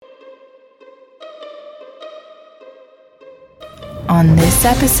On this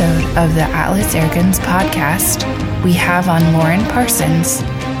episode of the Atlas Airguns podcast, we have on Lauren Parsons,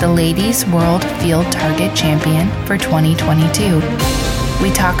 the Ladies World Field Target Champion for 2022. We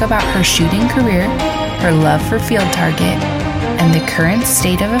talk about her shooting career, her love for field target, and the current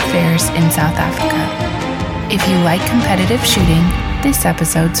state of affairs in South Africa. If you like competitive shooting, this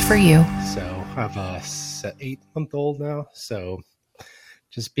episode's for you. So I have a 8-month-old now, so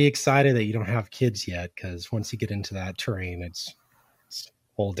just be excited that you don't have kids yet, because once you get into that terrain, it's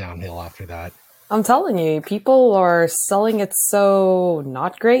all downhill after that. I'm telling you, people are selling it so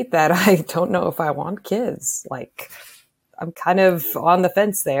not great that I don't know if I want kids. Like, I'm kind of on the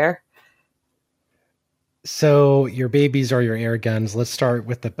fence there. So your babies are your air guns. Let's start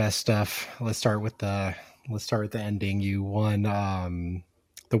with the best stuff. Let's start with the ending. You won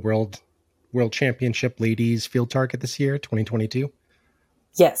the World Championship Ladies Field Target this year, 2022.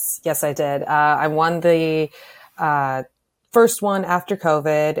 Yes, I did. I won the first one after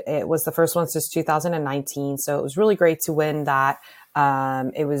COVID. It was the first one since 2019. So it was really great to win that.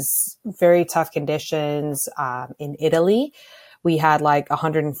 It was very tough conditions in Italy. We had like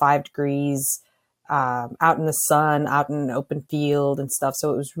 105 degrees out in the sun, out in an open field and stuff.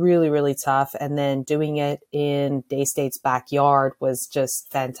 So it was really, really tough. And then doing it in Daystate's backyard was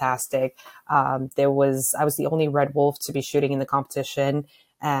just fantastic. I was the only Red Wolf to be shooting in the competition.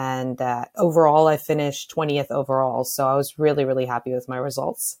 And overall, I finished 20th overall. So I was really, really happy with my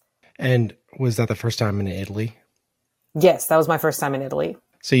results. And was that the first time in Italy? Yes, that was my first time in Italy.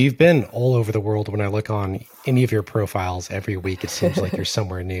 So you've been all over the world. When I look on any of your profiles every week, it seems like you're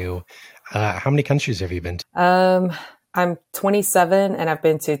somewhere new. How many countries have you been to? I'm 27 and I've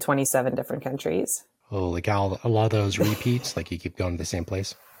been to 27 different countries. Oh, like a lot of those repeats, like you keep going to the same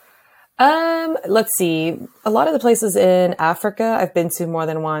place? Let's see. A lot of the places in Africa I've been to more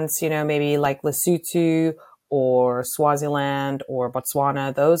than once, maybe like Lesotho or Swaziland or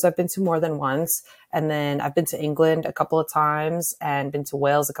Botswana. Those I've been to more than once. And then I've been to England a couple of times and been to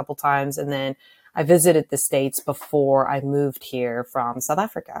Wales a couple of times. And then I visited the States before I moved here from South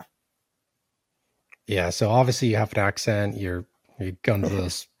Africa. Yeah. So obviously you have an accent. You've gone to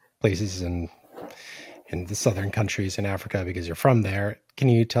those places in the southern countries in Africa because you're from there. Can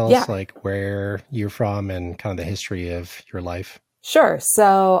you tell us like where you're from and kind of the history of your life? Sure.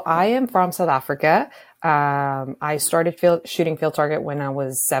 So I am from South Africa. I started shooting field target when I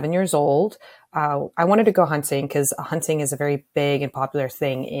was 7 years old. I wanted to go hunting because hunting is a very big and popular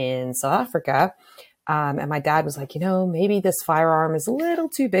thing in South Africa. And my dad was like, maybe this firearm is a little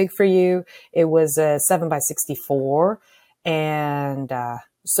too big for you. It was a 7x64. And,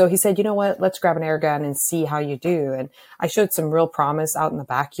 so he said, you know what, let's grab an air gun and see how you do. And I showed some real promise out in the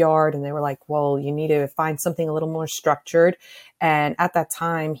backyard. And they were like, well, you need to find something a little more structured. And at that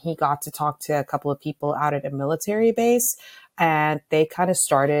time, he got to talk to a couple of people out at a military base. And they kind of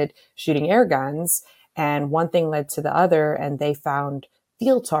started shooting air guns. And one thing led to the other. And they found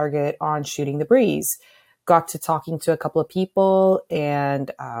field target on Shooting the Breeze. Got to talking to a couple of people. And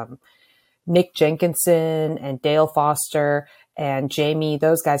Nick Jenkinson and Dale Foster and Jamie,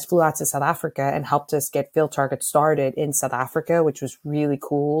 those guys flew out to South Africa and helped us get field target started in South Africa, which was really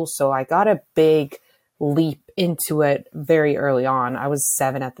cool. So I got a big leap into it very early on. I was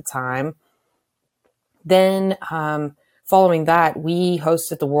 7 at the time. Then following that, we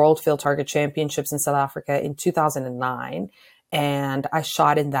hosted the World Field Target Championships in South Africa in 2009. And I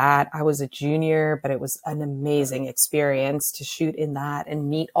shot in that. I was a junior, but it was an amazing experience to shoot in that and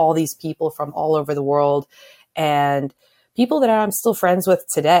meet all these people from all over the world and people that I'm still friends with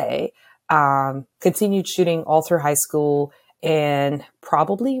today. Continued shooting all through high school. And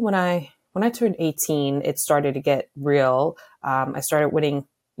probably when I turned 18, it started to get real. I started winning,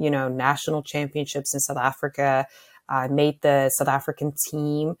 national championships in South Africa. I made the South African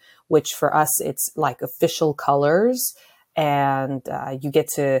team, which for us, it's like official colors. And you get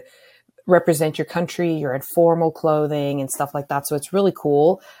to represent your country. You're in formal clothing and stuff like that. So it's really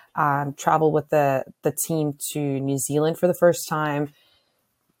cool. Traveled with the team to New Zealand for the first time.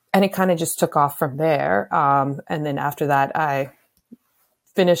 And it kind of just took off from there. And then after that, I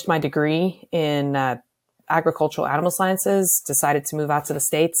finished my degree in agricultural animal sciences, decided to move out to the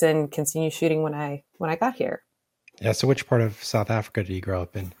States and continue shooting when I got here. Yeah. So which part of South Africa did you grow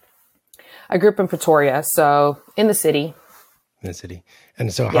up in? I grew up in Pretoria, so in the city. In the city.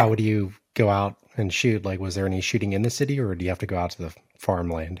 And so how would you go out and shoot? Like, was there any shooting in the city or do you have to go out to the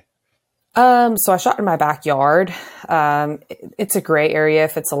farmland? So I shot in my backyard. It's a gray area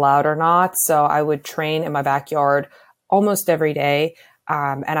if it's allowed or not. So I would train in my backyard almost every day.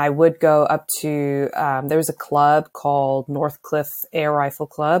 And I would go up to, there was a club called Northcliffe Air Rifle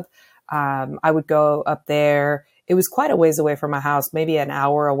Club. I would go up there. it was quite a ways away from my house, maybe an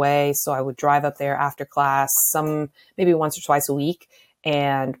hour away. So I would drive up there after class, maybe once or twice a week,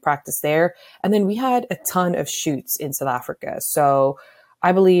 and practice there. And then we had a ton of shoots in South Africa. So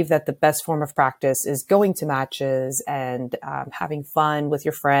I believe that the best form of practice is going to matches and having fun with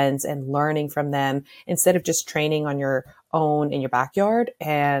your friends and learning from them instead of just training on your own in your backyard.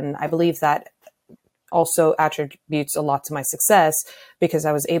 And I believe that also attributes a lot to my success because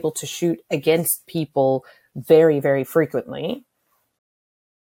I was able to shoot against people very, very frequently.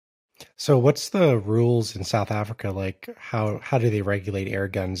 So what's the rules in South Africa? Like how do they regulate air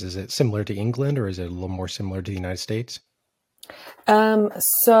guns? Is it similar to England or is it a little more similar to the United States?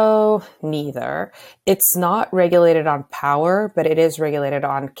 So neither. It's not regulated on power, but it is regulated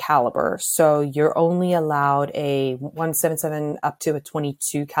on caliber. So you're only allowed a 177 up to a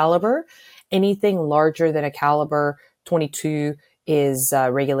 22 caliber. Anything larger than a caliber 22 is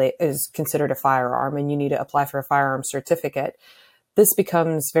considered a firearm, and you need to apply for a firearm certificate. This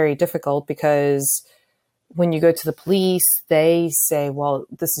becomes very difficult because when you go to the police, they say, well,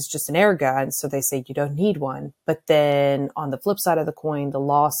 this is just an air gun. So they say you don't need one. But then on the flip side of the coin, the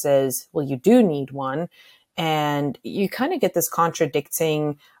law says, well, you do need one. And you kind of get this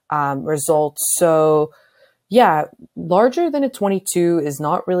contradicting result. So yeah, larger than a 22 is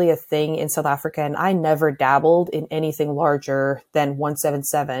not really a thing in South Africa. And I never dabbled in anything larger than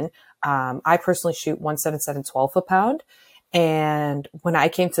 177. I personally shoot 177 12 a pound. And when I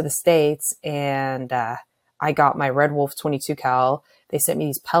came to the States and I got my Red Wolf 22 cal, they sent me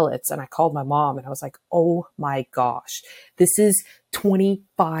these pellets, and I called my mom and I was like, oh my gosh, this is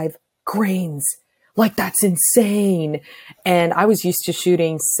 25 grains. Like, that's insane. And I was used to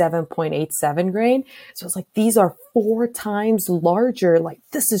shooting 7.87 grain. So I was like, these are 4 times larger. Like,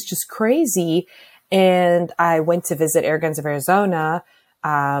 this is just crazy. And I went to visit Air Guns of Arizona,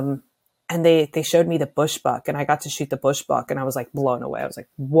 and they showed me the bush buck, and I got to shoot the bush buck, and I was like blown away. I was like,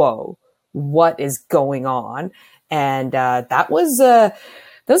 whoa, what is going on? And that was a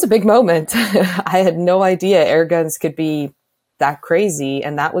big moment. I had no idea air guns could be that crazy.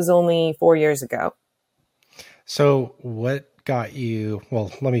 And that was only 4 years ago. So what got you,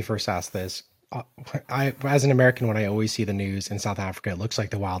 well, let me first ask this. I, as an American, when I always see the news in South Africa, it looks like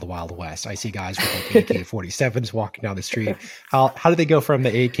the wild, wild west. I see guys with like AK-47s walking down the street. How do they go from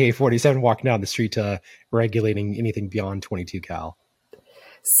the AK-47 walking down the street to regulating anything beyond 22 cal?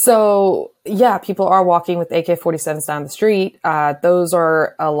 So yeah, people are walking with AK-47s down the street. Those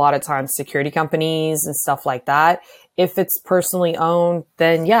are a lot of times security companies and stuff like that. If it's personally owned,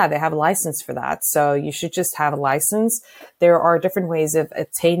 then yeah, they have a license for that. So you should just have a license. There are different ways of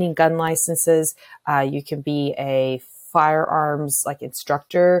obtaining gun licenses. You can be a firearms like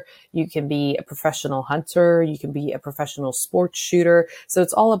instructor. You can be a professional hunter. You can be a professional sports shooter. So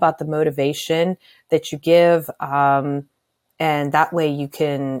it's all about the motivation that you give. And that way you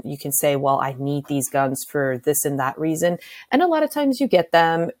can say, well, I need these guns for this and that reason. And a lot of times you get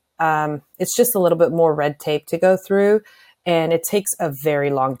them. It's just a little bit more red tape to go through, and it takes a very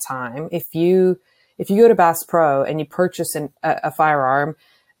long time. If you go to Bass Pro and you purchase a firearm,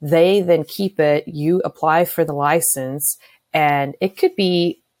 they then keep it, you apply for the license, and it could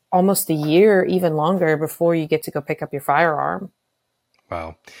be almost a year, even longer, before you get to go pick up your firearm.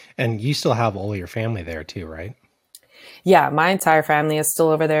 Wow. And you still have all your family there too, right? Yeah, my entire family is still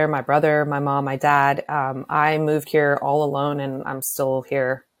over there. My brother, my mom, my dad. I moved here all alone, and I'm still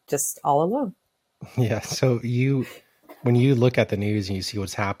here just all alone. Yeah. So when you look at the news and you see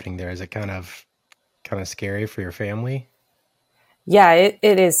what's happening there, is it kind of scary for your family? Yeah,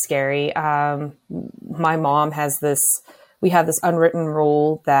 it is scary. My mom we have this unwritten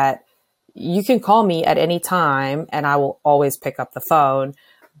rule that you can call me at any time and I will always pick up the phone.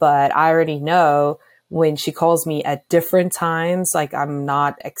 But I already know when she calls me at different times, like I'm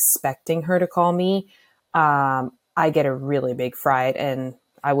not expecting her to call me, I get a really big fright, and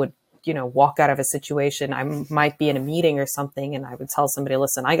I would, walk out of a situation. I might be in a meeting or something, and I would tell somebody,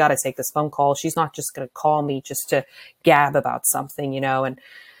 listen, I got to take this phone call. She's not just going to call me just to gab about something, and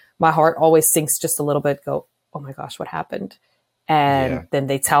my heart always sinks just a little bit, go, oh my gosh, what happened? And then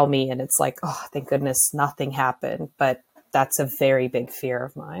they tell me, and it's like, oh, thank goodness nothing happened. But that's a very big fear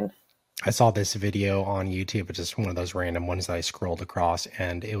of mine. I saw this video on YouTube. It's just one of those random ones that I scrolled across,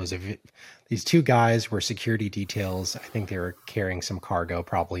 and it was these 2 guys were security details. I think they were carrying some cargo,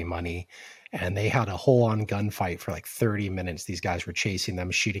 probably money, and they had a whole-on gunfight for like 30 minutes. These guys were chasing them,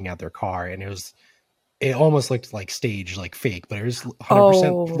 shooting at their car, and it almost looked like staged, like fake, but it was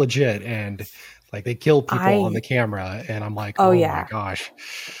 100% legit. And like they killed people on the camera, and I'm like, oh my gosh.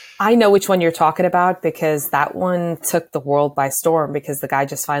 I know which one you're talking about because that one took the world by storm because the guy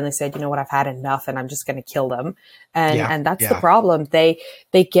just finally said, you know what, I've had enough and I'm just going to kill them. And that's the problem. They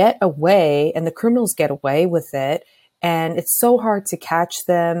get away and the criminals get away with it. And it's so hard to catch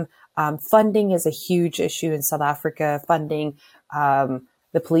them. Funding is a huge issue in South Africa, funding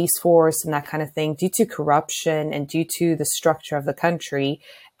the police force and that kind of thing due to corruption and due to the structure of the country.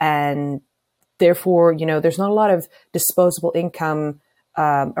 And therefore, there's not a lot of disposable income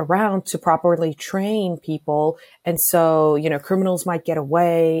around to properly train people. And so, criminals might get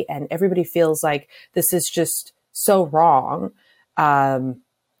away and everybody feels like this is just so wrong.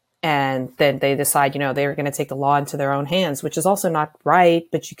 And then they decide, they're going to take the law into their own hands, which is also not right,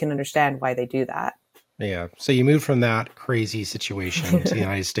 but you can understand why they do that. Yeah. So you moved from that crazy situation to the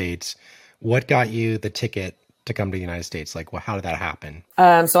United States. What got you the ticket to come to the United States? Like, how did that happen?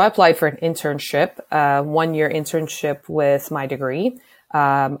 So I applied for an internship, 1-year internship with my degree.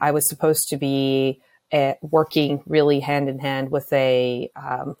 I was supposed to be working really hand in hand with a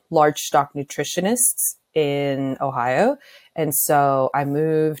large stock nutritionist in Ohio. And so I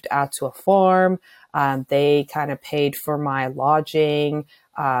moved out to a farm. They kind of paid for my lodging.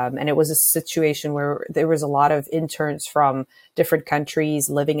 And it was a situation where there was a lot of interns from different countries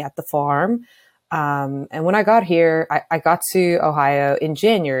living at the farm. And when I got here, I got to Ohio in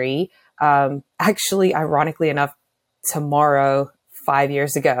January. Actually, ironically enough, tomorrow, 5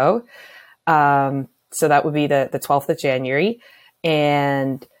 years ago. So that would be the 12th of January.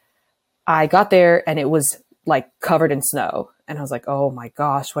 And I got there and it was like covered in snow. And I was like, oh my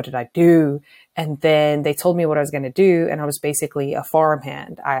gosh, what did I do? And then they told me what I was going to do. And I was basically a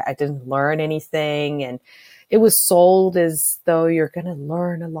farmhand. I didn't learn anything. And it was sold as though you're going to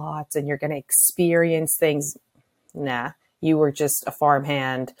learn a lot and you're going to experience things. Nah, you were just a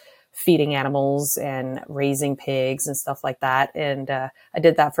farmhand feeding animals and raising pigs and stuff like that. And I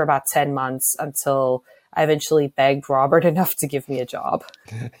did that for about 10 months until I eventually begged Robert enough to give me a job.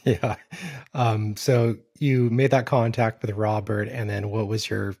 Yeah. So you made that contact with Robert, and then what was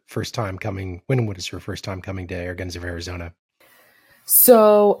your first time coming? When was your first time coming to Airguns of Arizona?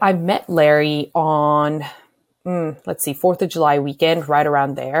 So I met Larry on, 4th of July weekend, right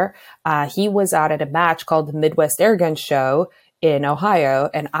around there. He was out at a match called the Midwest Airgun Show in Ohio,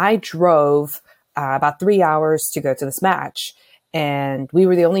 and I drove about 3 hours to go to this match. And we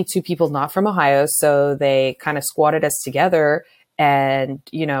were the only two people not from Ohio, so they kind of squatted us together. And,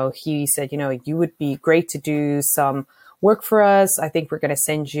 he said, you would be great to do some work for us. I think we're going to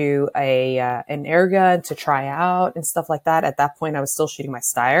send you an air gun to try out and stuff like that. At that point, I was still shooting my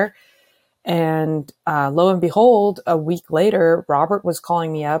Steyr. And lo and behold, a week later, Robert was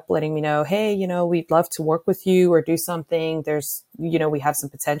calling me up, letting me know, hey, we'd love to work with you or do something. There's, we have some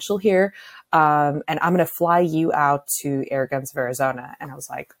potential here. And I'm going to fly you out to Airguns of Arizona. And I was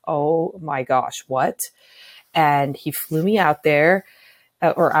like, oh my gosh, what? And he flew me out there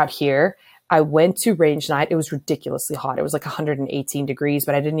or out here. I went to range night. It was ridiculously hot. It was like 118 degrees,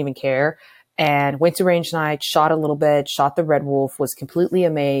 but I didn't even care. And went to range night, shot a little bit, shot the Red Wolf, was completely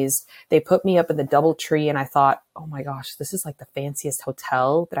amazed. They put me up in the DoubleTree and I thought, oh my gosh, this is like the fanciest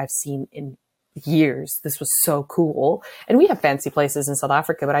hotel that I've seen in years. This was so cool. And we have fancy places in South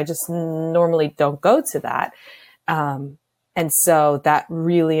Africa, but I just normally don't go to that. And so that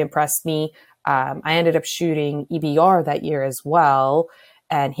really impressed me. I ended up shooting EBR that year as well.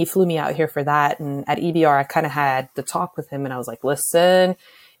 And he flew me out here for that. And at EBR, I kind of had the talk with him and I was like, listen,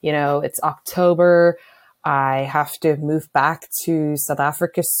 it's October. I have to move back to South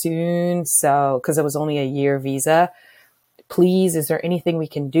Africa soon. So, cause it was only a year visa. Please, is there anything we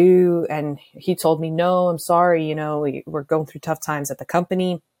can do? And he told me, no, I'm sorry. We're going through tough times at the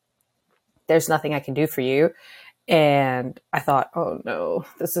company. There's nothing I can do for you. And I thought, oh no,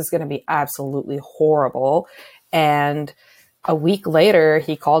 this is going to be absolutely horrible. And a week later,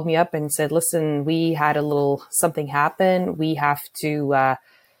 he called me up and said, listen, we had a little something happen. We have to,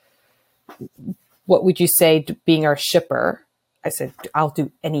 what would you say to being our shipper? I said, I'll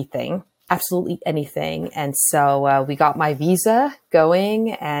do anything, absolutely anything. And so we got my visa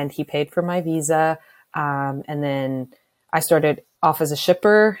going and he paid for my visa. And then I started off as a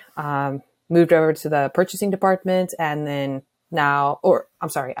shipper, moved over to the purchasing department. And then I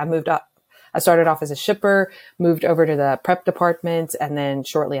started off as a shipper, moved over to the prep department. And then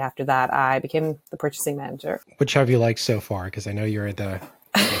shortly after that, I became the purchasing manager. Which have you liked so far? Because I know you're in the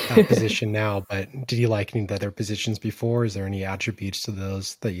position now, but did you like any of the other positions before? Is there any attributes to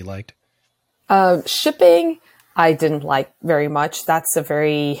those that you liked? Shipping, I didn't like very much. That's a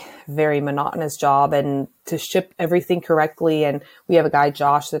very, very monotonous job, and to ship everything correctly. And we have a guy,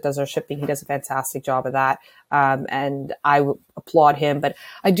 Josh, that does our shipping. He does a fantastic job of that. And I applaud him, but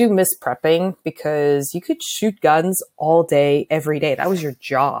I do miss prepping because you could shoot guns all day, every day. That was your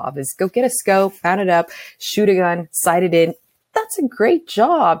job, is go get a scope, pound it up, shoot a gun, sight it in. That's a great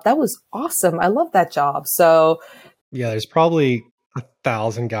job. That was awesome. I love that job. So yeah, there's probably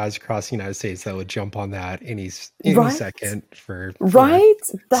 1,000 guys across the United States that would jump on that any right? second for Right?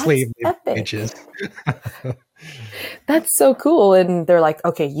 That's slave epic. wages. That's so cool. And they're like,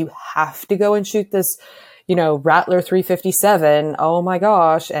 okay, you have to go and shoot this, Rattler 357. Oh my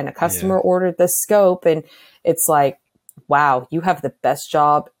gosh. And a customer ordered this scope. And it's like, wow, you have the best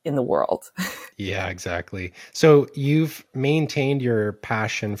job in the world. Yeah, exactly. So you've maintained your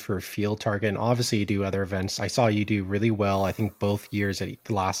passion for Field Target, and obviously you do other events. I saw you do really well. I think both years, the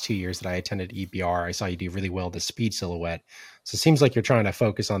last 2 years that I attended EBR, I saw you do really well the speed silhouette. So it seems like you're trying to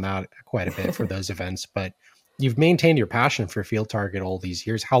focus on that quite a bit for those events, but you've maintained your passion for Field Target all these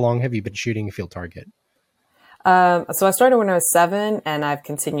years. How long have you been shooting Field Target? So I started when I was 7, and I've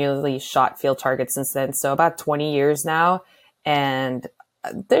continually shot Field Target since then. So about 20 years now. And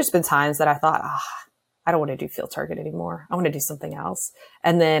there's been times that I thought, I don't want to do Field Target anymore. I want to do something else.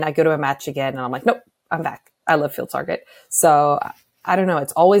 And then I go to a match again and I'm like, nope, I'm back. I love Field Target. So I don't know.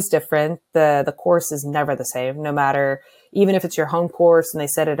 It's always different. The course is never the same, no matter, even if it's your home course and they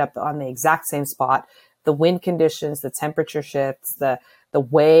set it up on the exact same spot, the wind conditions, the temperature shifts, the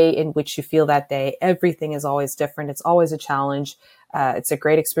way in which you feel that day, everything is always different. It's always a challenge. It's a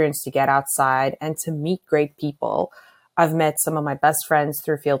great experience to get outside and to meet great people. I've met some of my best friends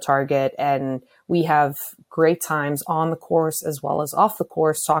through Field Target, and we have great times on the course as well as off the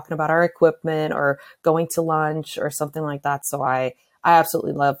course, talking about our equipment or going to lunch or something like that. So I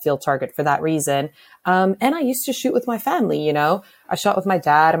absolutely love Field Target for that reason. And I used to shoot with my family, I shot with my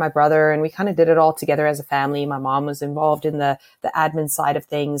dad and my brother, and we kind of did it all together as a family. My mom was involved in the admin side of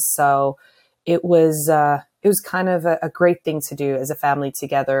things. So it was kind of a great thing to do as a family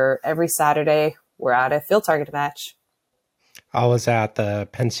together. Every Saturday, we're at a Field Target match. I was at the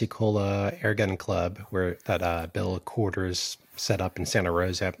Pensacola Airgun Club where that Bill Quarters set up in Santa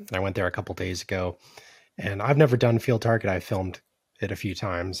Rosa. And I went there a couple days ago, and I've never done Field Target. I filmed it a few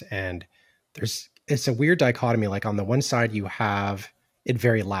times, and it's a weird dichotomy. Like on the one side, you have it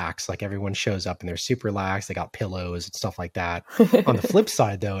very lax, like everyone shows up and they're super lax. They got pillows and stuff like that. On the flip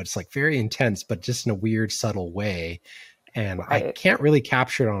side, though, it's like very intense, but just in a weird, subtle way. And right. I can't really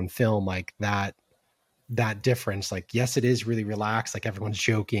capture it on film like that difference. Like, yes, it is really relaxed, like everyone's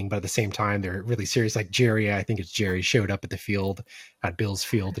joking, but at the same time they're really serious. Like Jerry, I think it's Jerry, showed up at the field, at Bill's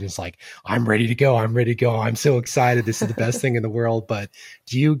field, and he's like, I'm ready to go, I'm so excited, this is the best thing in the world. But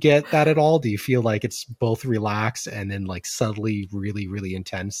do you get that at all? Do you feel like it's both relaxed and then like subtly really, really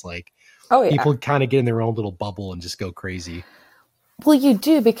intense? Like, oh yeah, people kind of get in their own little bubble and just go crazy. Well, you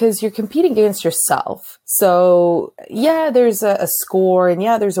do, because you're competing against yourself. So yeah, there's a score, and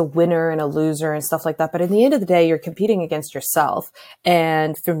yeah, there's a winner and a loser and stuff like that. But at the end of the day, you're competing against yourself.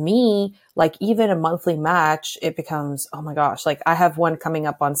 And for me, like even a monthly match, it becomes, oh my gosh, like I have one coming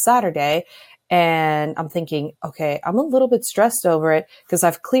up on Saturday, and I'm thinking, okay, I'm a little bit stressed over it because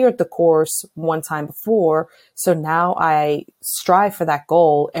I've cleared the course one time before. So now I strive for that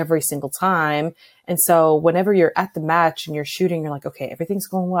goal every single time. And so whenever you're at the match and you're shooting, you're like, okay, everything's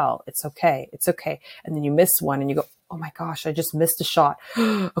going well. It's okay. It's okay. And then you miss one and you go, oh my gosh, I just missed a shot.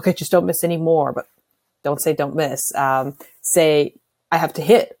 Okay, just don't miss any more. But don't say don't miss. Say I have to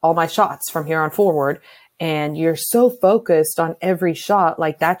hit all my shots from here on forward. And you're so focused on every shot,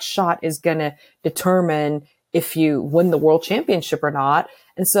 like that shot is going to determine if you win the world championship or not.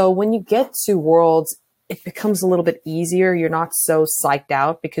 And so when you get to Worlds, it becomes a little bit easier. You're not so psyched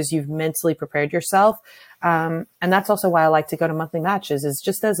out because you've mentally prepared yourself. And that's also why I like to go to monthly matches, is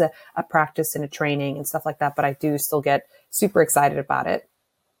just as a practice and a training and stuff like that. But I do still get super excited about it.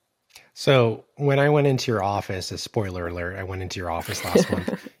 So when I went into your office, a spoiler alert, I went into your office last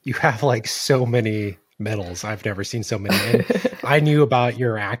month, you have like so many medals. I've never seen so many. And I knew about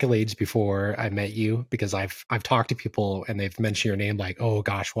your accolades before I met you because I've talked to people and they've mentioned your name, like, oh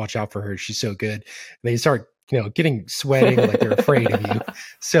gosh, watch out for her, she's so good. And they start, getting sweating, like they're afraid of you.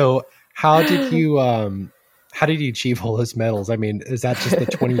 So how did you achieve all those medals? I mean, is that just the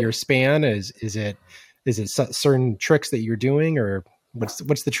 20-year span? Is it certain tricks that you're doing, or what's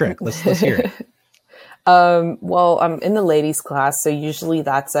the trick? Let's hear it. Well, I'm in the ladies class, so usually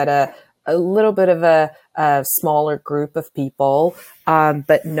that's at a little bit of a smaller group of people.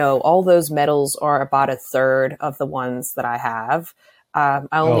 But no, all those medals are about a third of the ones that I have. I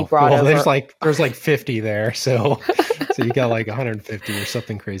only brought over. There's like 50 there, so you got like 150 or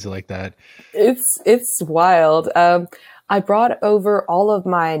something crazy like that. It's wild. I brought over all of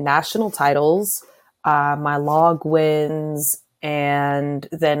my national titles, my log wins, and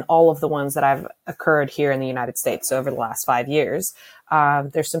then all of the ones that I've occurred here in the United States over the last 5 years.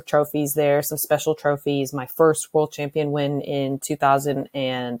 There's some trophies there, some special trophies. My first world champion win in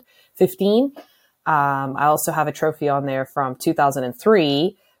 2015. I also have a trophy on there from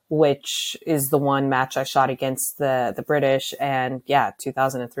 2003, which is the one match I shot against the British. And yeah,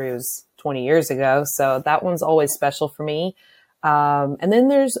 2003 was 20 years ago. So that one's always special for me. And then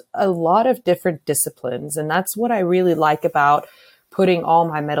there's a lot of different disciplines. And that's what I really like about putting all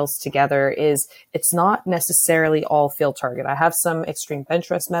my medals together is it's not necessarily all field target. I have some extreme bench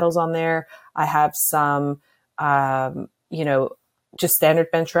rest medals on there. I have some, just standard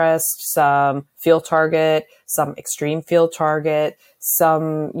bench rest, some field target, some extreme field target,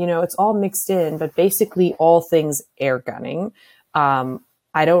 some, it's all mixed in, but basically all things air gunning.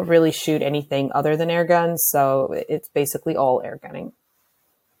 I don't really shoot anything other than air guns, so it's basically all air gunning.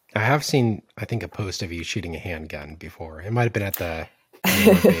 I have seen, I think, a post of you shooting a handgun before. It might have been at the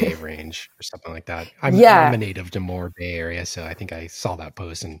Moore Bay range or something like that. I'm a native to Moore Bay area, so I think I saw that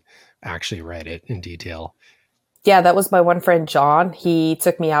post and actually read it in detail. Yeah, that was my one friend, John. He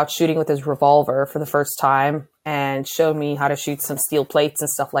took me out shooting with his revolver for the first time and showed me how to shoot some steel plates and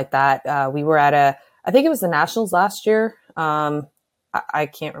stuff like that. We were at I think it was the Nationals last year. I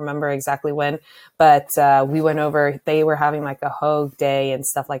can't remember exactly when, but we went over, they were having like a Hogue Day and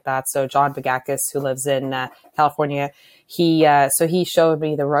stuff like that. So John Bagakis, who lives in California, he showed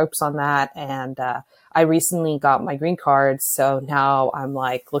me the ropes on that. And I recently got my green card. So now I'm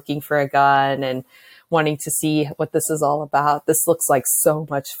like looking for a gun and wanting to see what this is all about. This looks like so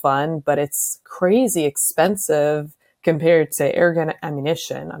much fun, but it's crazy expensive compared to air gun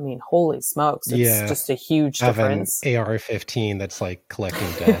ammunition. I mean, holy smokes. It's just a huge difference. I have an AR-15 that's like collecting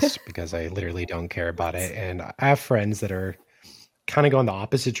dust because I literally don't care about it. And I have friends that are kind of going the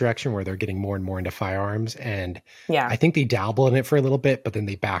opposite direction where they're getting more and more into firearms. And I think they dabble in it for a little bit, but then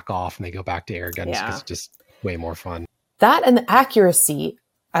they back off and they go back to air guns because it's just way more fun. That and the accuracy.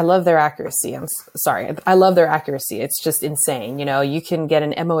 I love their accuracy. I love their accuracy. It's just insane. You can get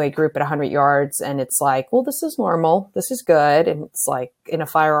an MOA group at 100 yards and it's like, well, this is normal. This is good. And it's like in a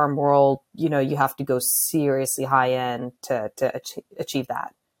firearm world, you have to go seriously high end to achieve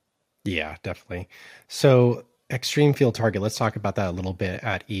that. Yeah, definitely. So extreme field target, let's talk about that a little bit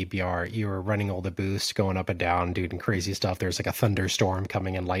at EBR. You were running all the boosts, going up and down, doing crazy stuff. There's like a thunderstorm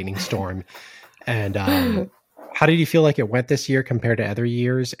coming and lightning storm. And, how did you feel like it went this year compared to other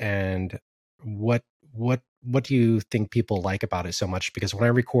years? And what do you think people like about it so much? Because when I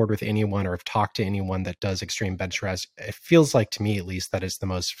record with anyone or have talked to anyone that does extreme bench rest, it feels like to me, at least, that it's the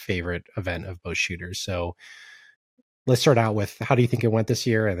most favorite event of most shooters. So let's start out with how do you think it went this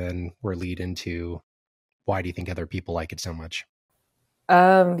year? And then we'll lead into why do you think other people like it so much?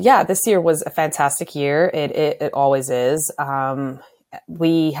 This year was a fantastic year. It always is.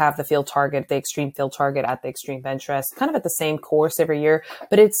 We have the field target, the extreme field target at the extreme bench rest, kind of at the same course every year,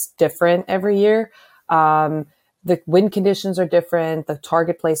 but it's different every year. The wind conditions are different. The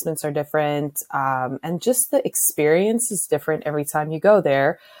target placements are different. And just the experience is different every time you go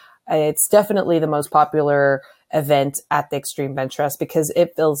there. It's definitely the most popular event at the extreme bench rest because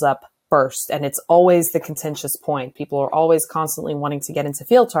it fills up first. And it's always the contentious point. People are always constantly wanting to get into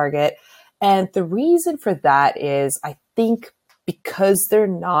field target. And the reason for that is, I think, because they're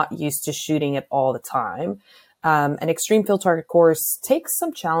not used to shooting it all the time. An extreme field target course takes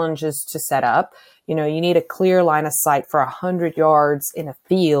some challenges to set up. You need a clear line of sight for 100 yards in a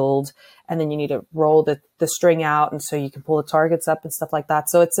field, and then you need to roll the string out, and so you can pull the targets up and stuff like that.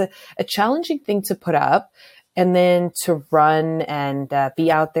 So it's a challenging thing to put up and then to run and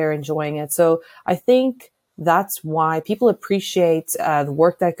be out there enjoying it. So I think that's why people appreciate the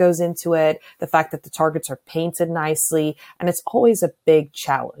work that goes into it, the fact that the targets are painted nicely, and it's always a big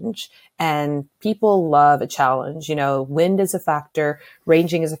challenge. And people love a challenge. Wind is a factor,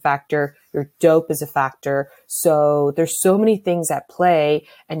 ranging is a factor, your dope is a factor. So there's so many things at play,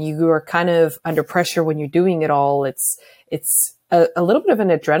 and you are kind of under pressure when you're doing it all. It's a little bit of an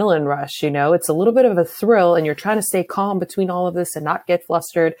adrenaline rush, it's a little bit of a thrill, and you're trying to stay calm between all of this and not get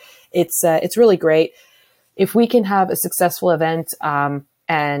flustered. It's really great. If we can have a successful event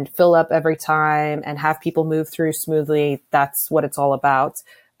and fill up every time and have people move through smoothly, that's what it's all about.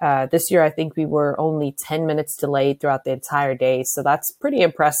 This year, I think we were only 10 minutes delayed throughout the entire day. So that's pretty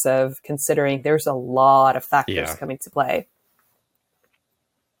impressive considering there's a lot of factors coming to play.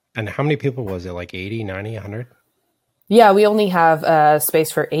 And how many people was it? Like 80, 90, 100? Yeah, we only have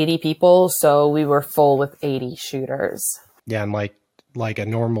space for 80 people, so we were full with 80 shooters. Yeah, and like a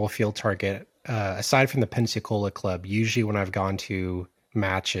normal field target, aside from the Pensacola Club, usually when I've gone to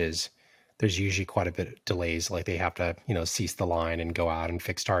matches, there's usually quite a bit of delays. Like they have to, cease the line and go out and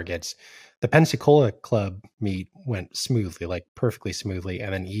fix targets. The Pensacola Club meet went smoothly, like perfectly smoothly,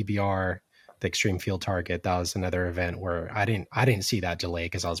 and then EBR, the Extreme Field Target, that was another event where I didn't see that delay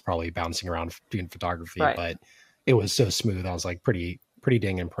because I was probably bouncing around doing photography, Right. but it was so smooth. I was like pretty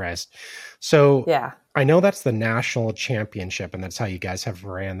dang impressed. So Yeah. I know that's the national championship and that's how you guys have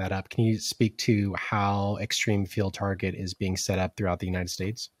ran that up. Can you speak to how Extreme Field Target is being set up throughout the United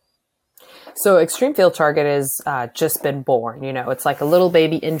States? So Extreme Field Target has just been born. It's like a little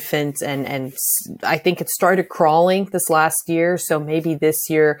baby infant, and I think it started crawling this last year. So maybe this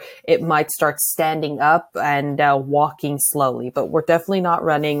year it might start standing up and walking slowly. But we're definitely not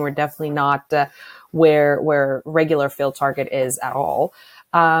running. We're definitely not where regular Field Target is at all.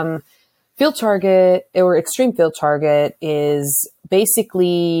 Field Target or Extreme Field Target is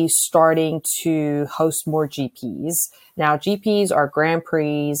basically starting to host more GPs. Now, GPs are Grand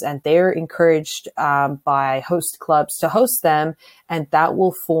Prix, and they're encouraged by host clubs to host them, and that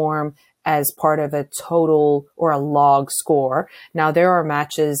will form as part of a total or a log score. Now, there are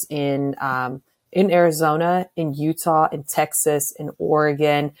matches in Arizona, in Utah, in Texas, in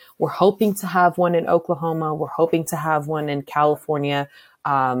Oregon. We're hoping to have one in Oklahoma. We're hoping to have one in California.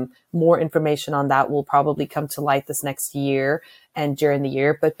 More information on that will probably come to light this next year and during the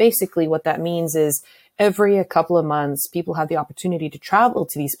year. But basically what that means is every a couple of months, people have the opportunity to travel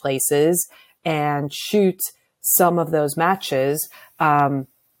to these places and shoot some of those matches,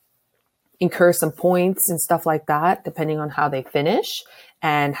 incur some points and stuff like that, depending on how they finish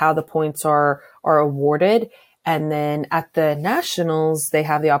and how the points are awarded. And then at the nationals, they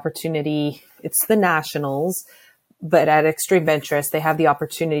have the opportunity, it's the nationals, but at Extreme Venturous, they have the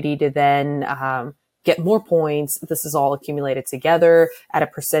opportunity to then get more points. This is all accumulated together at a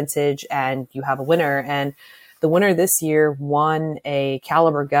percentage, and you have a winner. And the winner this year won a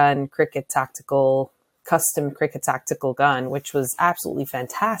Caliber gun custom cricket tactical gun, which was absolutely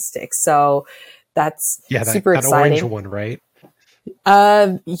fantastic. So that's super exciting. Orange one, right?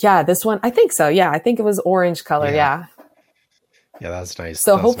 Yeah, this one, I think so. Yeah, I think it was orange color. Yeah, that's nice.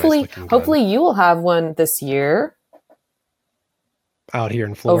 So hopefully you will have one this year. Out here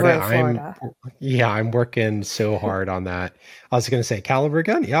in Florida. Over in Florida. I'm working so hard on that. I was going to say Caliber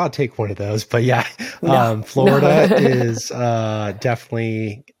gun. Yeah, I'll take one of those. But Florida is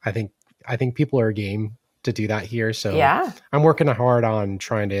definitely, I think people are game to do that here. So I'm working hard on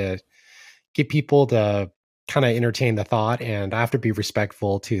trying to get people to kind of entertain the thought, and I have to be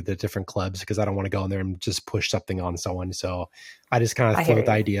respectful to the different clubs because I don't want to go in there and just push something on someone. So I just kind of throw the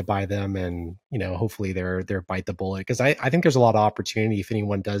idea by them, and hopefully they're bite the bullet, because I think there's a lot of opportunity. If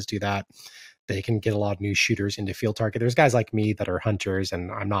anyone does do that, they can get a lot of new shooters into Field Target. There's guys like me that are hunters, and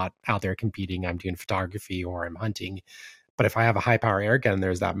I'm not out there competing. I'm doing photography or I'm hunting. But if I have a high power air gun,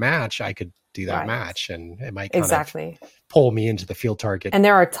 there's that match, I could do that match, and it might kind of pull me into the Field Target. And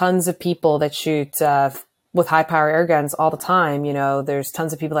there are tons of people that shoot with high power air guns all the time. There's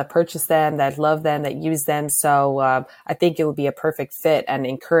tons of people that purchase them, that love them, that use them. So I think it would be a perfect fit, and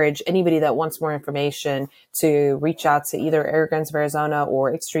encourage anybody that wants more information to reach out to either Air Guns of Arizona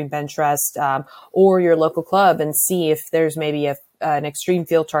or Extreme Venturous or your local club and see if there's maybe an Extreme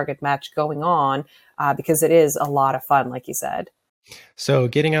Field Target match going on, because it is a lot of fun, like you said. So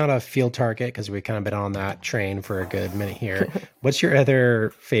getting out of Field Target, because we've kind of been on that train for a good minute here, what's your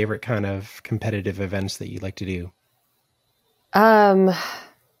other favorite kind of competitive events that you like to do?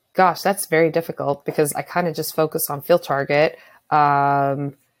 Gosh, that's very difficult because I kind of just focus on Field Target.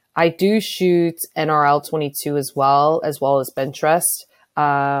 I do shoot NRL 22 as well as bench rest.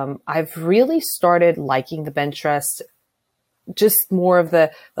 I've really started liking the bench rest, just more of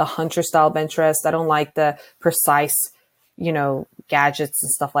the hunter style bench rest. I don't like the precise gadgets and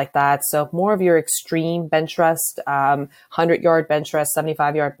stuff like that. So more of your extreme bench rest, 100-yard bench rest,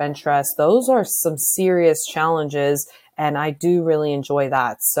 75-yard bench rest. Those are some serious challenges, and I do really enjoy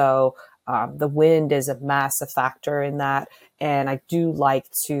that. So the wind is a massive factor in that, and I do like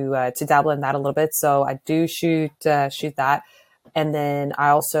to dabble in that a little bit. So I do shoot that, and then I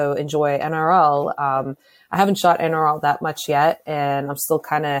also enjoy NRL. I haven't shot NRL that much yet, and I'm still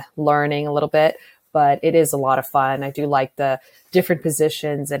kind of learning a little bit, but it is a lot of fun. I do like the different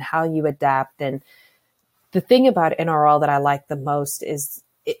positions and how you adapt. And the thing about NRL that I like the most is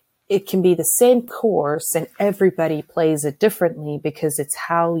it can be the same course and everybody plays it differently because it's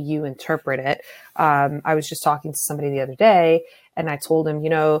how you interpret it. I was just talking to somebody the other day and I told him,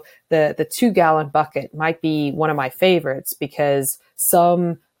 the 2-gallon bucket might be one of my favorites because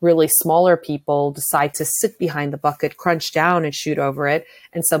some really smaller people decide to sit behind the bucket, crunch down and shoot over it.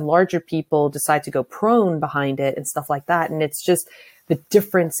 And some larger people decide to go prone behind it and stuff like that. And it's just the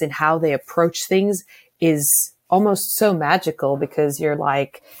difference in how they approach things is almost so magical because you're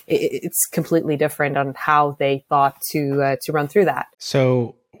like, it's completely different on how they thought to run through that.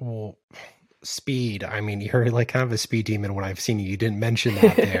 So speed, I mean, you're like kind of a speed demon when I've seen you. You didn't mention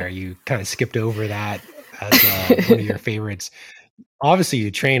that there. You kind of skipped over that as one of your favorites. Obviously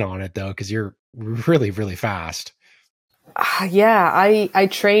you train on it though, because you're really, really fast. Yeah, I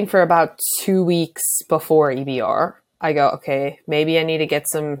train for about 2 weeks before EBR. I go, okay, maybe I need to get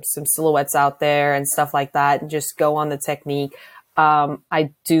some silhouettes out there and stuff like that and just go on the technique.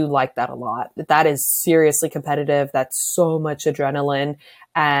 I do like that a lot. That is seriously competitive. That's so much adrenaline.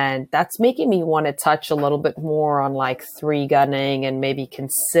 And that's making me want to touch a little bit more on like 3-gunning and maybe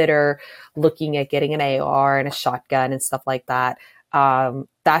consider looking at getting an AR and a shotgun and stuff like that.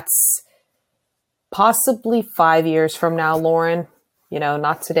 That's possibly 5 years from now, Lauren,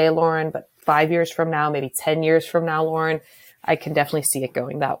 not today, Lauren, but 5 years from now, maybe 10 years from now, Lauren, I can definitely see it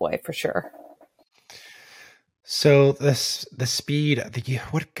going that way for sure. So the speed, I think you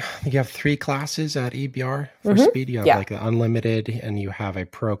have 3 classes at EBR for speed. You have like an unlimited, and you have a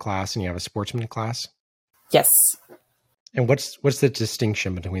pro class, and you have a sportsman class. Yes. And what's the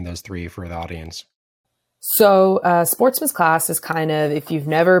distinction between those 3 for the audience? So sportsman's class is kind of, if you've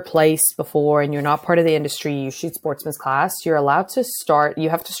never placed before and you're not part of the industry, you shoot sportsman's class, you have to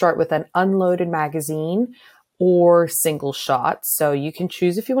start with an unloaded magazine or single shot. So you can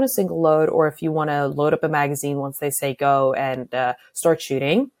choose if you want a single load or if you want to load up a magazine once they say go and start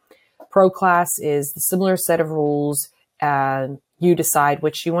shooting. Pro class is the similar set of rules, and you decide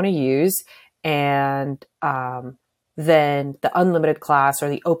which you want to use. And then the unlimited class or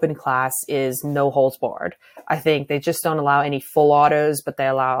the open class is no holds barred. I think they just don't allow any full autos, but they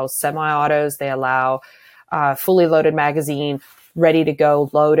allow semi-autos. They allow fully loaded magazine, ready to go,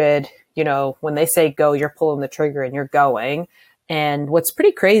 loaded. When they say go, you're pulling the trigger and you're going. And what's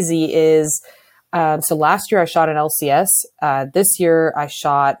pretty crazy is, so last year I shot an LCS. This year I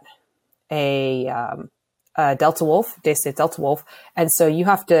shot a Delta Wolf, Daystate Delta Wolf. And so you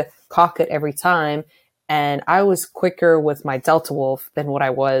have to cock it every time. And I was quicker with my Delta Wolf than what I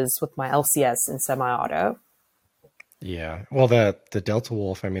was with my LCS in semi-auto. Yeah. Well, the Delta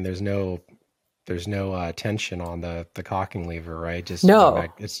Wolf, I mean, there's no tension on the cocking lever, right? Just no.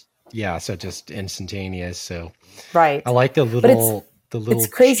 So just instantaneous. So right. I like the little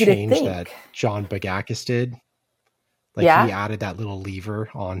change that John Bagakis did. Like he added that little lever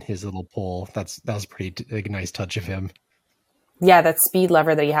on his little pole. That was pretty nice touch of him. Yeah, that speed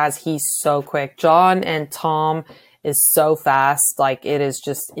lever that he has, he's so quick. John and Tom is so fast. Like, it is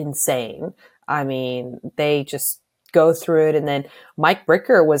just insane. I mean, they just go through it. And then Mike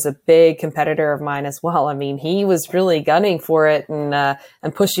Bricker was a big competitor of mine as well. I mean, he was really gunning for it and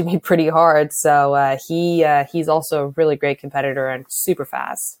pushing me pretty hard. So he's also a really great competitor and super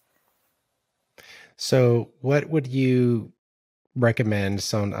fast. So what would you recommend?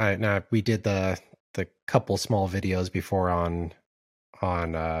 So now we did the couple small videos before on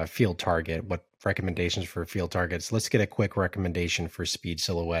field target, what recommendations for field targets. Let's get a quick recommendation for speed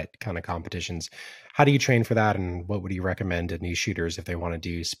silhouette kind of competitions. How do you train for that, and what would you recommend to new shooters if they want to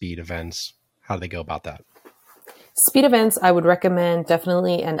do speed events? How do they go about that? Speed events, I would recommend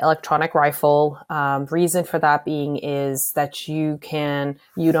definitely an electronic rifle. Reason for that being is that you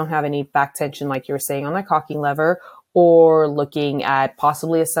don't have any back tension like you were saying on that cocking lever, or looking at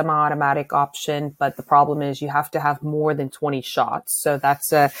possibly a semi-automatic option. But the problem is you have to have more than 20 shots. So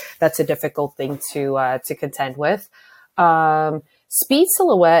that's a difficult thing to contend with. Speed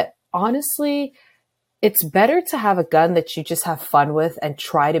silhouette, honestly, it's better to have a gun that you just have fun with and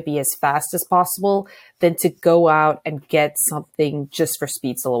try to be as fast as possible than to go out and get something just for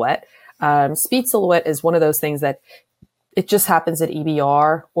speed silhouette. Speed silhouette is one of those things that it just happens at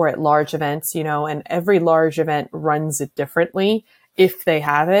EBR or at large events, and every large event runs it differently if they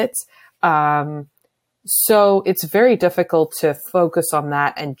have it. So it's very difficult to focus on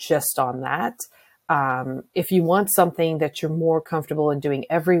that and just on that. If you want something that you're more comfortable in doing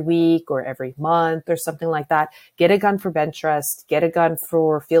every week or every month or something like that, get a gun for bench rest, get a gun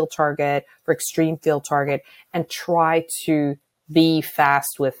for field target, for extreme field target, and try to be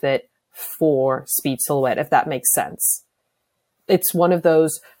fast with it for speed silhouette, if that makes sense. It's one of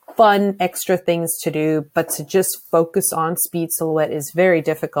those fun extra things to do, but to just focus on speed silhouette is very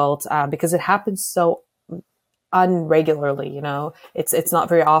difficult because it happens so unregularly. It's not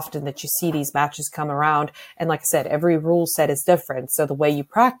very often that you see these matches come around. And like I said, every rule set is different. So the way you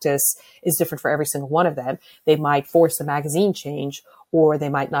practice is different for every single one of them. They might force a magazine change, or they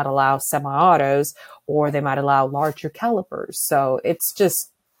might not allow semi-autos, or they might allow larger calipers. So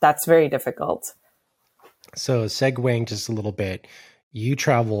that's very difficult. So segueing just a little bit, you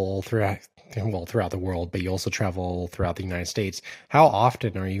travel throughout the world, but you also travel throughout the United States. How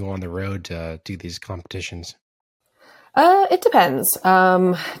often are you on the road to do these competitions? It depends.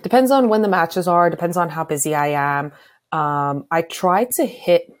 Depends on when the matches are, depends on how busy I am. I try to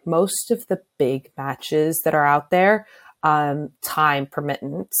hit most of the big matches that are out there, time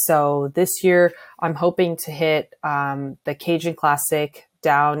permitting. So this year I'm hoping to hit, the Cajun Classic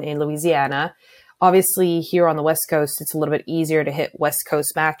down in Louisiana. Obviously here on the West Coast, it's a little bit easier to hit West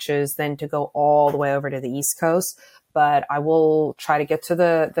Coast matches than to go all the way over to the East Coast, but I will try to get to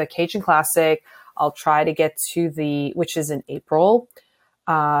the Cajun Classic. I'll try to get to which is in April.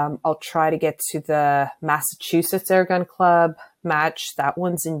 I'll try to get to the Massachusetts Air Gun Club match. That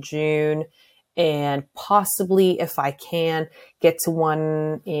one's in June. And possibly, if I can, get to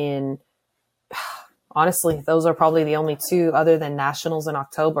one honestly, those are probably the only two other than nationals in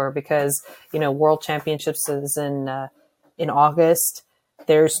October, because, World Championships is in August.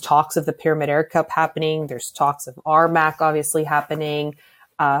 There's talks of the Pyramid Air Cup happening. There's talks of RMAC obviously happening.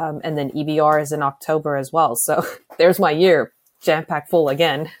 And then EBR is in October as well. So there's my year, jam-packed full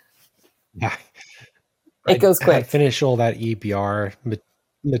again. Yeah. It goes quick. I finished all that EBR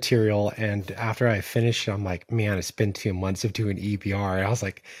material, and after I finished, I'm like, man, it's been 2 months of doing EBR. And I was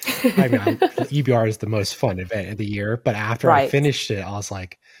like, EBR is the most fun event of the year. But after I finished it, I was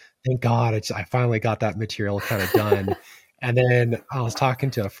like, thank God, I finally got that material kind of done. And then I was talking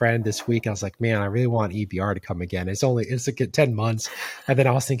to a friend this week. I was like, man, I really want EBR to come again. It's like 10 months. And then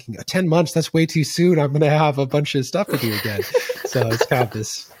I was thinking, 10 months, that's way too soon. I'm going to have a bunch of stuff to do again. So it's kind of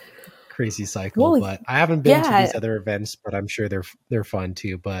this crazy cycle. But I haven't been to these other events, but I'm sure they're fun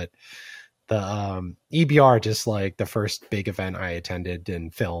too. But the EBR, just like the first big event I attended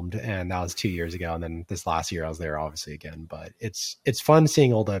and filmed, and that was 2 years ago. And then this last year I was there obviously again, but it's fun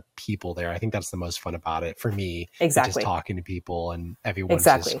seeing all the people there. I think that's the most fun about it for me. Exactly. Just talking to people, and everyone's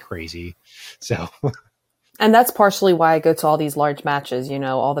just crazy. So, and that's partially why I go to all these large matches,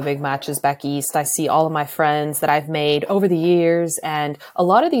 all the big matches back east. I see all of my friends that I've made over the years. And a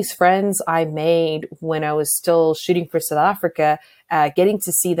lot of these friends I made when I was still shooting for South Africa, getting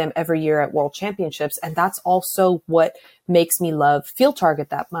to see them every year at World Championships. And that's also what makes me love Field Target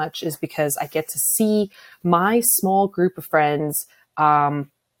that much, is because I get to see my small group of friends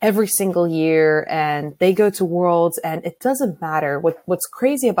every single year, and they go to Worlds, and it doesn't matter. What's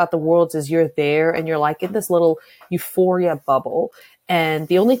crazy about the Worlds is you're there and you're like in this little euphoria bubble. And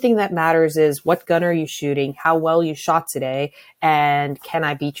the only thing that matters is what gun are you shooting, how well you shot today, and can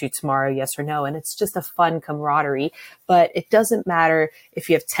I beat you tomorrow, yes or no? And it's just a fun camaraderie. But it doesn't matter if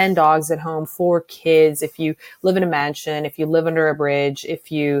you have 10 dogs at home, 4 kids, if you live in a mansion, if you live under a bridge,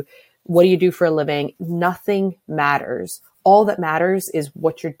 what do you do for a living? Nothing matters. All that matters is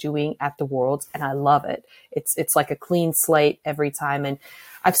what you're doing at the Worlds, and I love it. It's like a clean slate every time. And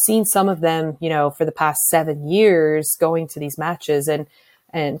I've seen some of them, for the past 7 years going to these matches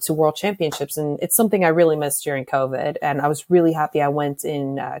and to World Championships. And it's something I really missed during COVID. And I was really happy I went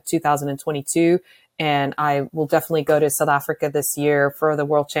in 2022. And I will definitely go to South Africa this year for the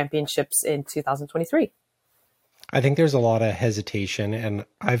World Championships in 2023. I think there's a lot of hesitation, and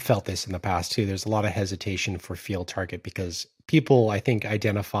I've felt this in the past too. There's a lot of hesitation for Field Target because people, I think,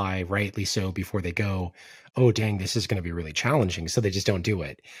 identify, rightly so, before they go, oh, dang, this is going to be really challenging. So they just don't do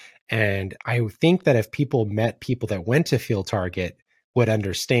it. And I think that if people met people that went to Field Target, would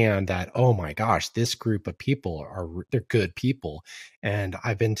understand that, oh my gosh, this group of people they're good people. And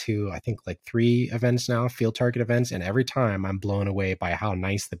I've been to, I think, like 3 events now, Field Target events, and every time I'm blown away by how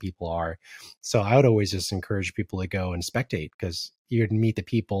nice the people are. So I would always just encourage people to go and spectate, because you'd meet the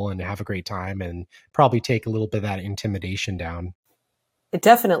people and have a great time and probably take a little bit of that intimidation down.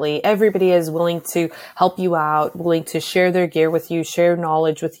 Definitely. Everybody is willing to help you out, willing to share their gear with you, share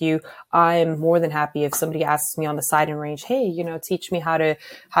knowledge with you. I'm more than happy if somebody asks me on the side and range, hey, teach me how to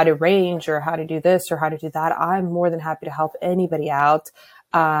range, or how to do this or how to do that. I'm more than happy to help anybody out.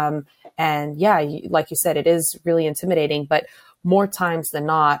 And yeah, like you said, it is really intimidating, but more times than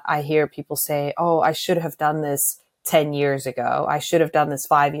not, I hear people say, oh, I should have done this 10 years ago. I should have done this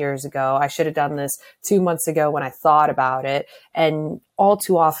 5 years ago. I should have done this 2 months ago when I thought about it. And all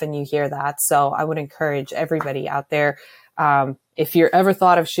too often you hear that. So I would encourage everybody out there, if you're ever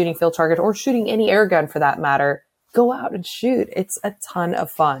thought of shooting field target or shooting any air gun for that matter, go out and shoot. It's a ton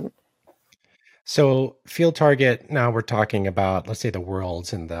of fun. So field target, now we're talking about, let's say, the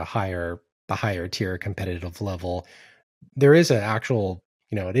worlds and the higher tier competitive level. There is an actual,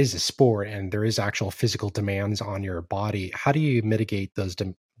 it is a sport and there is actual physical demands on your body. How do you mitigate those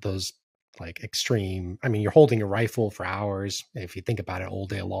like extreme? I mean, you're holding a rifle for hours. If you think about it all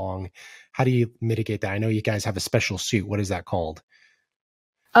day long, how do you mitigate that? I know you guys have a special suit. What is that called?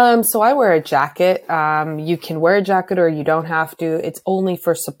 So I wear a jacket. You can wear a jacket or you don't have to. It's only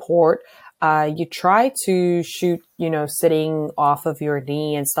for support. You try to shoot, sitting off of your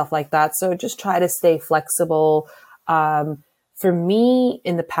knee and stuff like that. So just try to stay flexible. For me,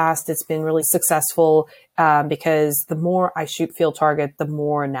 in the past, it's been really successful because the more I shoot field target, the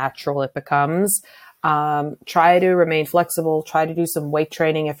more natural it becomes. Try to remain flexible. Try to do some weight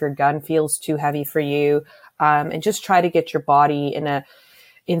training if your gun feels too heavy for you, and just try to get your body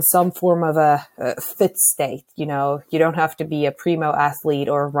in some form of a fit state. You don't have to be a primo athlete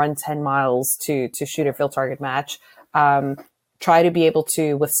or run 10 miles to shoot a field target match. Try to be able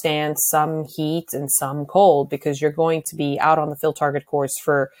to withstand some heat and some cold because you're going to be out on the field target course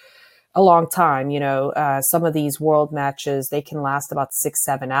for a long time. Some of these world matches, they can last about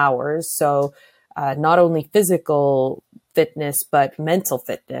 6-7 hours. So not only physical fitness, but mental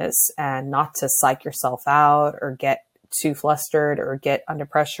fitness, and not to psych yourself out or get too flustered or get under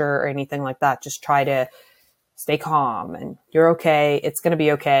pressure or anything like that. Just try to stay calm and you're okay. It's going to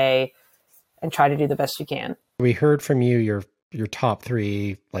be okay, and try to do the best you can. We heard from you your top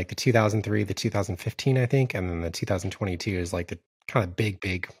three, like the 2003, the 2015, I think, and then the 2022 is like the kind of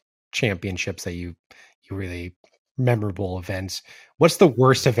big championships that you really memorable events. What's the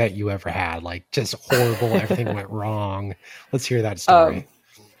worst event you ever had? Like just horrible, everything went wrong. Let's hear that story.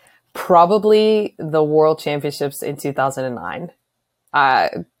 Probably the World Championships in 2009.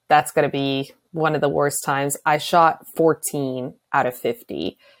 That's going to be one of the worst times. I shot 14 out of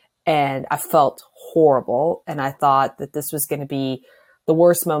 50 and I felt horrible. And I thought that this was going to be the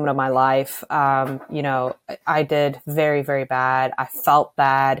worst moment of my life. I did very, very bad. I felt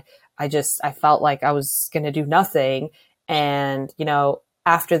bad. I felt like I was going to do nothing. And,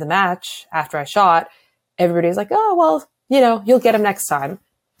 after the match, after I shot, everybody was like, oh, well, you'll get him next time.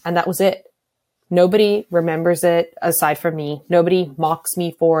 And that was it. Nobody remembers it aside from me. Nobody mocks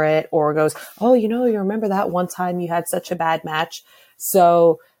me for it or goes, oh, you remember that one time you had such a bad match.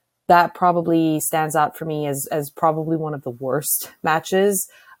 So that probably stands out for me as probably one of the worst matches.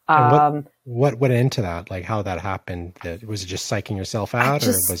 What went into that? Like how that happened? Was it just psyching yourself out or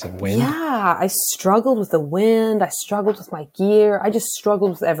was it wind? Yeah, I struggled with the wind. I struggled with my gear. I just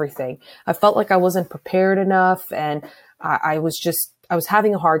struggled with everything. I felt like I wasn't prepared enough, and I was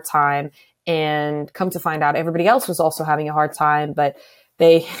having a hard time. And come to find out, everybody else was also having a hard time, but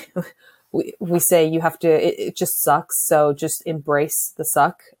we say you have to, it just sucks. So just embrace the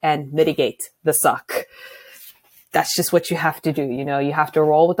suck and mitigate the suck. That's just what you have to do. You have to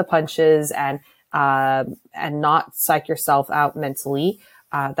roll with the punches and not psych yourself out mentally.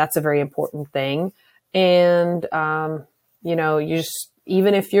 That's a very important thing. And, you just,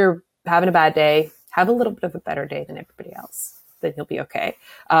 even if you're having a bad day, have a little bit of a better day than everybody else. Then you'll be okay.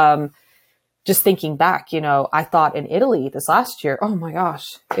 Just thinking back, I thought in Italy this last year, oh my gosh,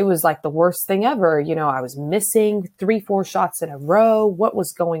 it was like the worst thing ever. I was missing 3-4 shots in a row. What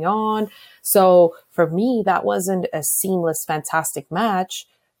was going on? So for me, that wasn't a seamless, fantastic match.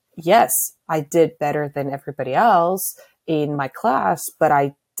 Yes, I did better than everybody else in my class, but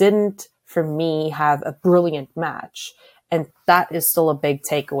I didn't, for me, have a brilliant match. And that is still a big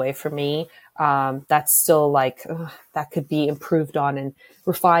takeaway for me. That's still that could be improved on and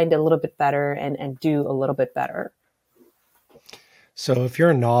refined a little bit better and do a little bit better. So if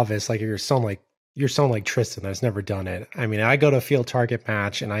you're a novice, like you're someone like Tristan that's never done it. I mean, I go to a field target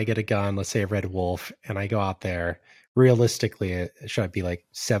match and I get a gun, let's say a Red Wolf, and I go out there. Realistically, should I be like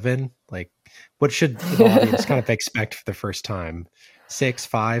 7? Like what should the audience kind of expect for the first time? 6,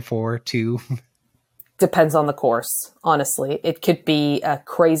 5, 4, 2? Depends on the course, honestly. It could be a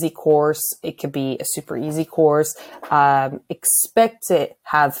crazy course. It could be a super easy course. Expect to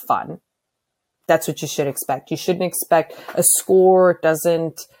have fun. That's what you should expect. You shouldn't expect a score.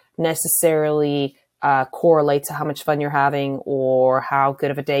 Doesn't necessarily correlate to how much fun you're having or how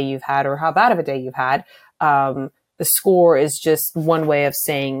good of a day you've had or how bad of a day you've had. The score is just one way of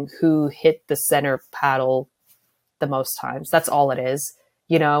saying who hit the center paddle the most times. That's all it is,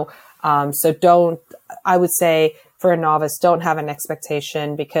 so I would say for a novice, don't have an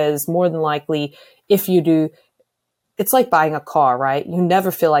expectation, because more than likely, if you do, it's like buying a car, right? You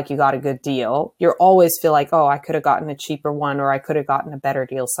never feel like you got a good deal. You always feel like, oh, I could have gotten a cheaper one, or I could have gotten a better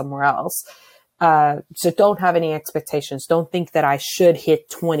deal somewhere else. So don't have any expectations. Don't think that I should hit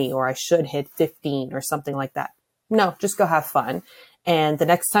 20 or I should hit 15 or something like that. No, just go have fun. And the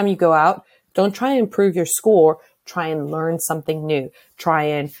next time you go out, don't try and improve your score. Try and learn something new. Try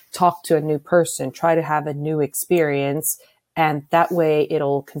and talk to a new person. Try to have a new experience. And that way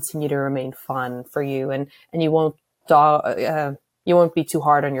it'll continue to remain fun for you. And you won't be too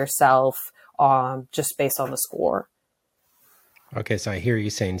hard on yourself just based on the score. Okay, so I hear you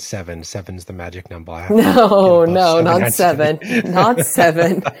saying 7. 7's the magic number. I have no, not 7. Not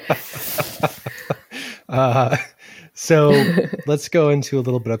 7. So let's go into a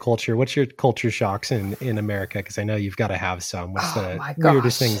little bit of culture. What's your culture shocks in America? Because I know you've got to have some. What's the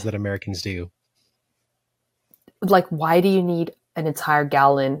weirdest things that Americans do? Like, why do you need an entire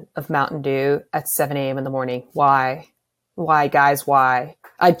gallon of Mountain Dew at 7 a.m. in the morning? Why? Why, guys? Why?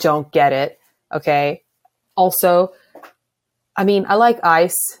 I don't get it. Okay. Also, I mean, I like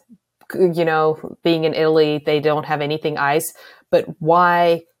ice. You know, being in Italy, they don't have anything ice. But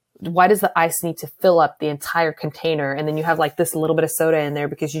why does the ice need to fill up the entire container? And then you have like this little bit of soda in there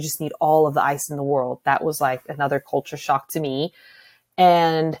because you just need all of the ice in the world. That was like another culture shock to me.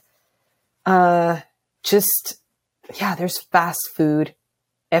 And there's fast food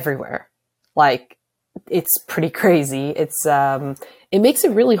everywhere. Like, it's pretty crazy. It makes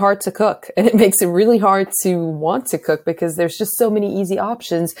it really hard to cook, and it makes it really hard to want to cook because there's just so many easy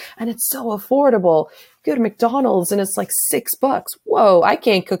options and it's so affordable. Go to McDonald's and it's like $6. Whoa, I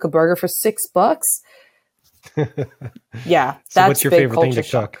can't cook a burger for $6. Yeah. So what's your favorite thing to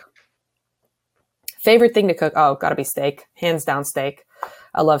cook? Favorite thing to cook? Oh, gotta be steak. Hands down steak.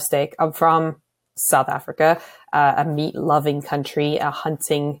 I love steak. I'm from South Africa, a meat loving country, a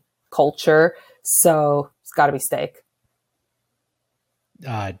hunting culture. So it's gotta be steak.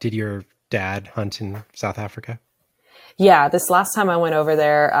 Did your dad hunt in South Africa? Yeah, this last time I went over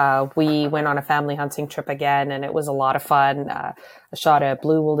there, we went on a family hunting trip again, and it was a lot of fun. I shot a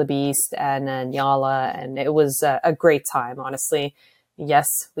blue wildebeest and a nyala, and it was a great time, honestly. Yes,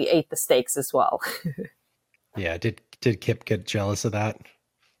 we ate the steaks as well. Yeah, did Kip get jealous of that?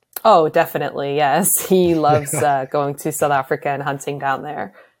 Oh, definitely, yes. He loves going to South Africa and hunting down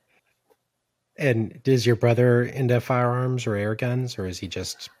there. And is your brother into firearms or air guns, or is he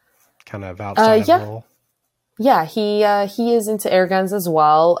just kind of outside of the role? Yeah, he is into air guns as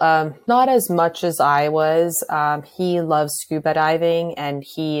well. Not as much as I was. He loves scuba diving, and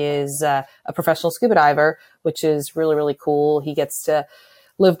he is a professional scuba diver, which is really, really cool. He gets to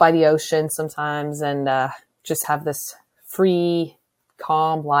live by the ocean sometimes and just have this free,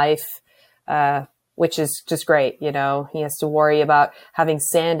 calm life, which is just great. You know, he has to worry about having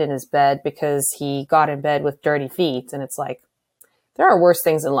sand in his bed because he got in bed with dirty feet, and it's like, there are worse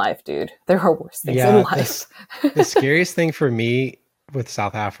things in life, dude. There are worse things in life. The scariest thing for me with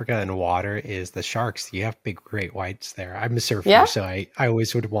South Africa and water is the sharks. You have big great whites there. I'm a surfer, so I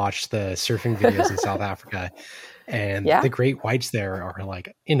always would watch the surfing videos in South Africa. And the great whites there are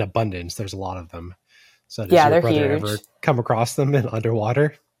like in abundance. There's a lot of them. So does your brother ever come across them in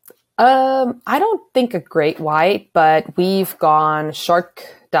underwater? I don't think a great white, but we've gone shark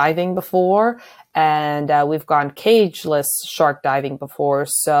diving before. And we've gone cageless shark diving before.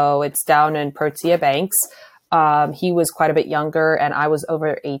 So it's down in Protea Banks. He was quite a bit younger, and I was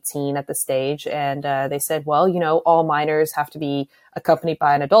over 18 at the stage. And they said, well, you know, all minors have to be accompanied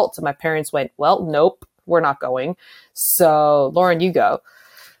by an adult. So my parents went, well, nope, we're not going. So Lauren, you go.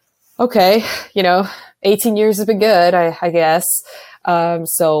 Okay, you know, 18 years have been good, I guess.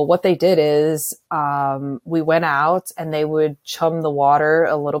 So what they did is, we went out and they would chum the water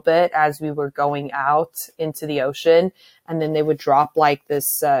a little bit as we were going out into the ocean. And then they would drop like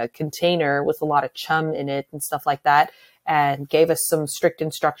this, container with a lot of chum in it and stuff like that, and gave us some strict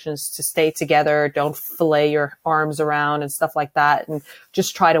instructions to stay together. Don't fillet your arms around and stuff like that. And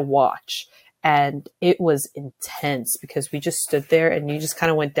just try to watch. And it was intense because we just stood there and you just kind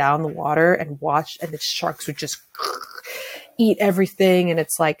of went down the water and watched, and the sharks would just eat everything. And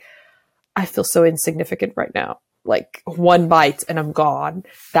it's like, I feel so insignificant right now. Like, one bite and I'm gone.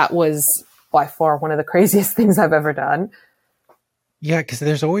 That was by far one of the craziest things I've ever done. Yeah, because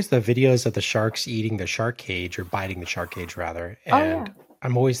there's always the videos of the sharks eating the shark cage, or biting the shark cage rather. And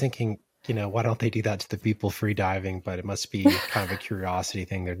I'm always thinking, you know, why don't they do that to the people free diving? But it must be kind of a curiosity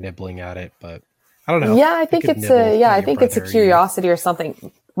thing. They're nibbling at it, but I don't know. Yeah, I think it's a curiosity or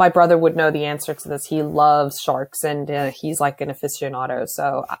something. My brother would know the answer to this. He loves sharks, and he's like an aficionado.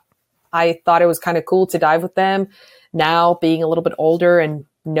 So I thought it was kind of cool to dive with them. Now, being a little bit older and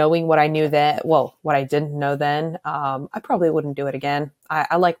knowing what I knew then, well, what I didn't know then, I probably wouldn't do it again.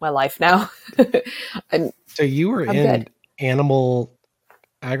 I like my life now. And so you were I'm in good. animal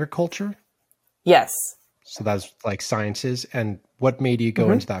agriculture? Yes. So that's like sciences. And what made you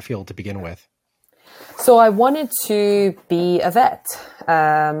go into that field to begin with? So I wanted to be a vet.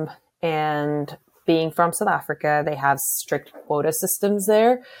 And being from South Africa, they have strict quota systems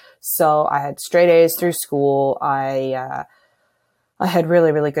there. So I had straight A's through school. I had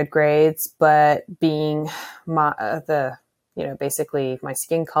really, really good grades, but being basically my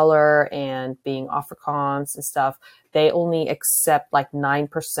skin color and being Afrikaans and stuff, they only accept like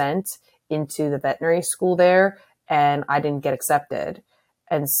 9% into the veterinary school there, and I didn't get accepted.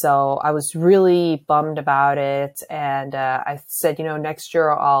 And so I was really bummed about it. And I said, next year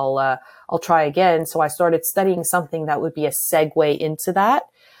I'll try again. So I started studying something that would be a segue into that.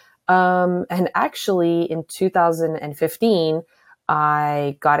 And actually in 2015,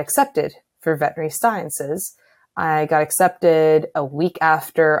 I got accepted for veterinary sciences. I got accepted a week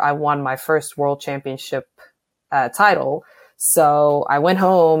after I won my first world championship title. So I went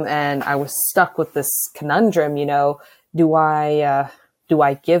home and I was stuck with this conundrum, do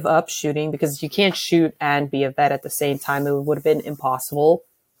I give up shooting? Because you can't shoot and be a vet at the same time. It would have been impossible.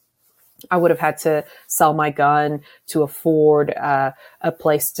 I would have had to sell my gun to afford a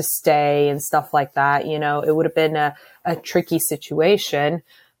place to stay and stuff like that. It would have been a tricky situation.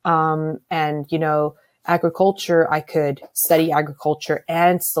 Agriculture, I could study agriculture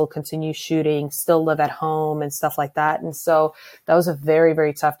and still continue shooting, still live at home and stuff like that. And so that was a very,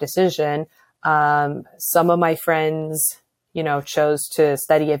 very tough decision. Some of my friends, chose to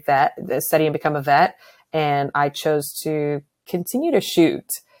study and become a vet. And I chose to continue to shoot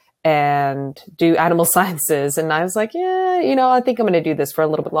and do animal sciences. And I was like, I think I'm going to do this for a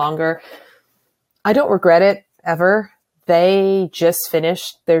little bit longer. I don't regret it ever. They just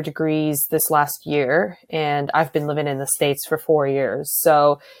finished their degrees this last year, and I've been living in the States for 4 years.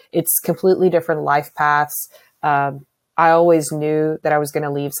 So it's completely different life paths. I always knew that I was going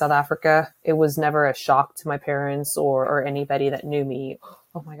to leave South Africa. It was never a shock to my parents or anybody that knew me.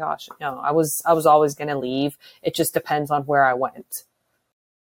 Oh my gosh, no, I was always going to leave. It just depends on where I went.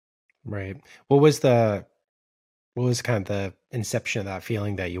 Right. What was kind of the inception of that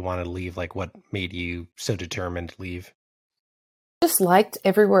feeling that you wanted to leave? Like, what made you so determined to leave? Just liked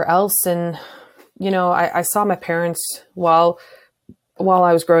everywhere else. And, I saw my parents while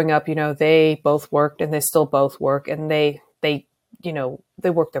I was growing up, they both worked and they still both work, and they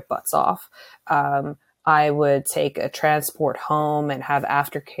work their butts off. I would take a transport home and have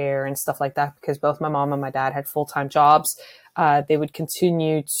aftercare and stuff like that because both my mom and my dad had full-time jobs. They would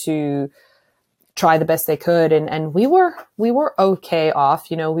continue to try the best they could. And we were okay off,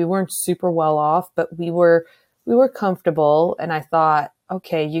 we weren't super well off, but we were comfortable. And I thought,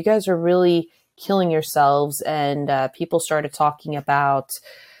 okay, you guys are really killing yourselves. And people started talking about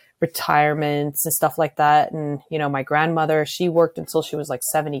retirements and stuff like that. And, my grandmother, she worked until she was like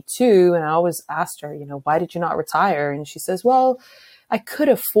 72. And I always asked her, why did you not retire? And she says, well, I could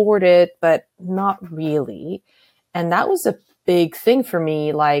afford it, but not really. And that was a big thing for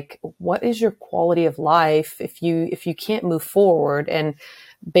me. Like, what is your quality of life if you can't move forward? And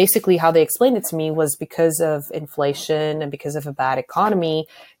basically how they explained it to me was because of inflation and because of a bad economy,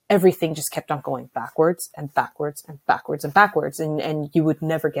 everything just kept on going backwards and backwards and backwards and backwards. And you would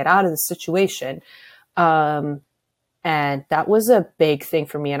never get out of the situation. And that was a big thing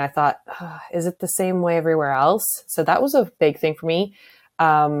for me. And I thought, is it the same way everywhere else? So that was a big thing for me.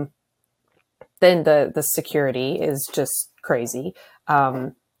 Then the security is just crazy.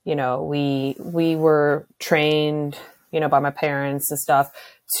 We were trained, by my parents and stuff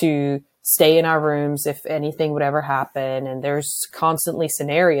to stay in our rooms if anything would ever happen. And there's constantly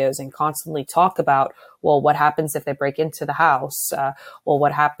scenarios and constantly talk about, well, what happens if they break into the house? Well,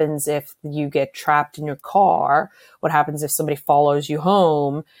 what happens if you get trapped in your car? What happens if somebody follows you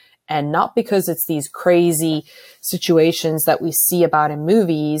home? And not because it's these crazy situations that we see about in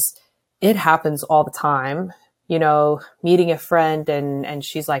movies. It happens all the time. Meeting a friend and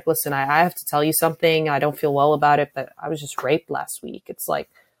she's like, listen, I have to tell you something. I don't feel well about it, but I was just raped last week. It's like,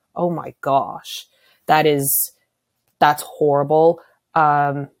 oh my gosh, that's horrible.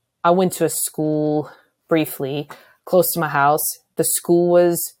 I went to a school briefly close to my house. The school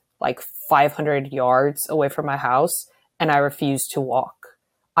was like 500 yards away from my house, and I refused to walk.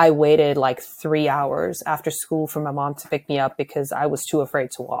 I waited like 3 hours after school for my mom to pick me up because I was too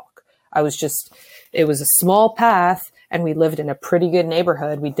afraid to walk. It was a small path, and we lived in a pretty good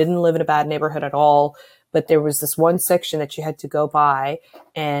neighborhood. We didn't live in a bad neighborhood at all, but there was this one section that you had to go by,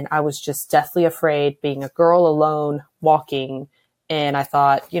 and I was just deathly afraid being a girl alone walking And I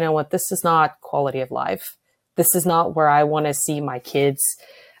thought, you know what, this is not quality of life. This is not where I want to see my kids.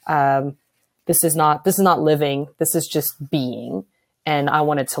 This is not living. This is just being. And I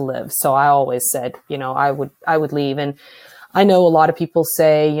wanted to live. So I always said, you know, I would leave. And I know a lot of people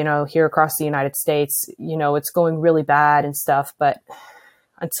say, you know, here across the United States, you know, it's going really bad and stuff. But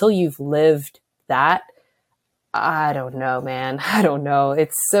until you've lived that, I don't know, man. I don't know.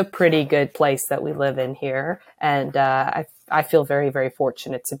 It's a pretty good place that we live in here. And I feel very, very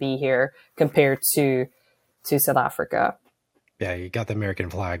fortunate to be here compared to South Africa. Yeah, you got the American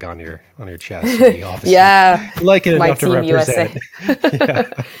flag on your chest. Yeah, you like it enough to represent.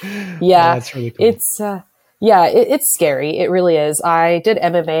 Yeah, that's really cool. It's scary. It really is. I did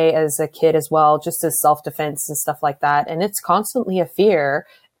MMA as a kid as well, just as self-defense and stuff like that. And it's constantly a fear,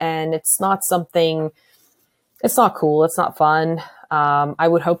 and it's not something. It's not cool. It's not fun. I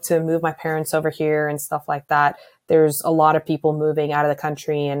would hope to move my parents over here and stuff like that. There's a lot of people moving out of the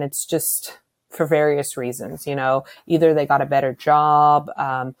country, and it's just for various reasons, you know, either they got a better job,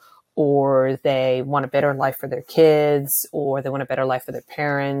 or they want a better life for their kids, or they want a better life for their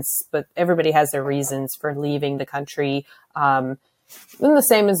parents. But everybody has their reasons for leaving the country. And the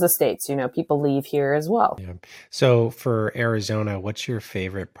same as the States, you know, people leave here as well. Yeah. So for Arizona, what's your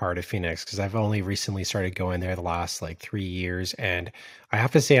favorite part of Phoenix? Because I've only recently started going there the last like 3 years. And I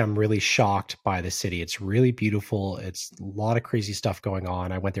have to say, I'm really shocked by the city. It's really beautiful. It's a lot of crazy stuff going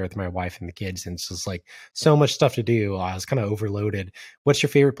on. I went there with my wife and the kids, and it's just like so much stuff to do. I was kind of overloaded. What's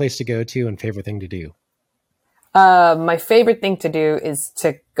your favorite place to go to and favorite thing to do? My favorite thing to do is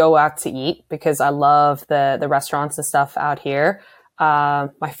to go out to eat, because I love the restaurants and stuff out here.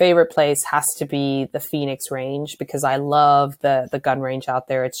 My favorite place has to be the Phoenix range, because I love the gun range out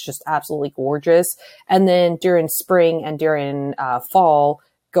there. It's just absolutely gorgeous. And then during spring and during fall,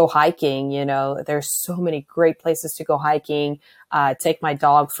 go hiking. You know, there's so many great places to go hiking. Take my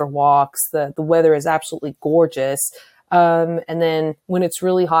dog for walks. The weather is absolutely gorgeous. And then when it's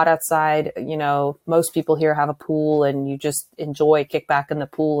really hot outside, you know, most people here have a pool, and you just enjoy, kick back in the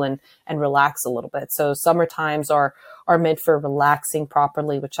pool and relax a little bit. So summer times are meant for relaxing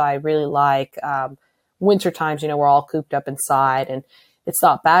properly, which I really like. Winter times, you know, we're all cooped up inside, and it's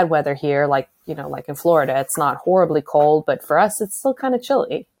not bad weather here. Like, you know, like in Florida, it's not horribly cold, but for us, it's still kind of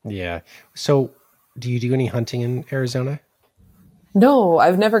chilly. Yeah. So do you do any hunting in Arizona? No,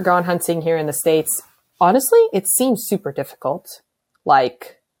 I've never gone hunting here in the States. Honestly, it seems super difficult.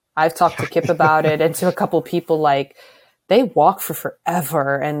 Like, I've talked to Kip about it, and to a couple people, like, they walk for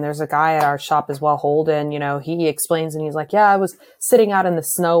forever. And there's a guy at our shop as well, Holden, you know, he explains, and he's like, yeah, I was sitting out in the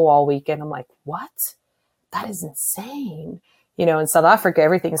snow all weekend. I'm like, what? That is insane. You know, in South Africa,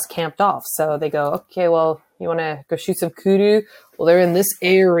 everything's camped off. So they go, okay, well, you want to go shoot some kudu? Well, they're in this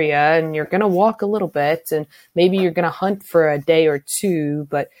area, and you're going to walk a little bit, and maybe you're going to hunt for a day or two,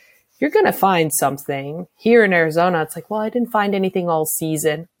 but you're going to find something. Here in Arizona, it's like, well, I didn't find anything all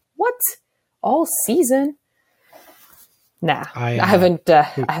season. What? All season? Nah, I haven't.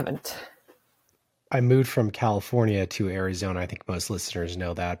 I moved from California to Arizona. I think most listeners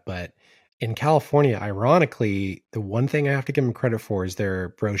know that. But in California, ironically, the one thing I have to give them credit for is their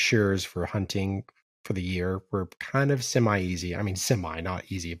brochures for hunting for the year were kind of semi-easy. I mean, not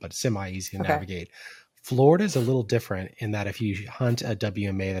easy, but semi-easy to navigate. Florida is a little different in that if you hunt a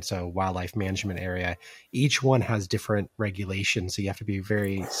WMA, that's a wildlife management area, each one has different regulations. So you have to be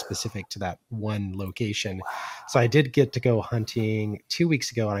very specific to that one location. So I did get to go hunting 2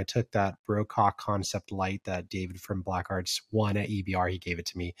 weeks ago, and I took that Brokaw Concept Light that David from Black Arts won at EBR. He gave it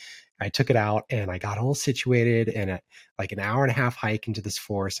to me. I took it out, and I got all situated, and at like an hour and a half hike into this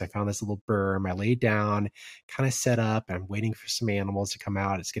forest, I found this little berm. I laid down, kind of set up, and I'm waiting for some animals to come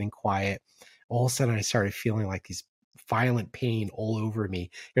out. It's getting quiet. All of a sudden I started feeling like these violent pain all over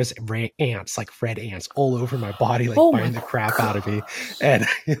me. There's ants, like red ants all over my body, like biting the crap out of me. And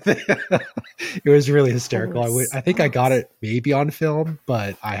it was really hysterical. I think I got it maybe on film,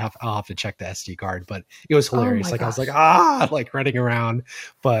 but I'll have to check the SD card, but it was hilarious. I was like running around,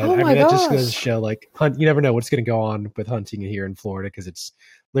 but I mean, that just goes to show like you never know what's going to go on with hunting here in Florida. Cause it's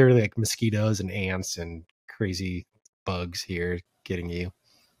literally like mosquitoes and ants and crazy bugs here getting you.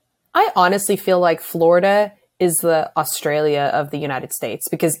 I honestly feel like Florida is the Australia of the United States,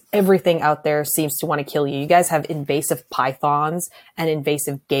 because everything out there seems to want to kill you. You guys have invasive pythons and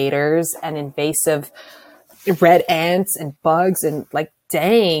invasive gators and invasive red ants and bugs, and like,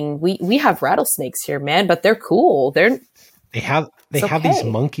 dang, we have rattlesnakes here, man, but they're cool. They have these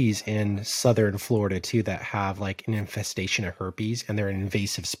monkeys in southern Florida too that have like an infestation of herpes, and they're an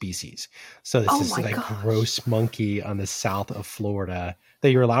invasive species. So this is like gross monkey on the south of Florida that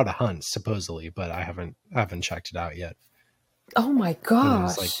you're allowed to hunt supposedly, but I haven't checked it out yet. Oh my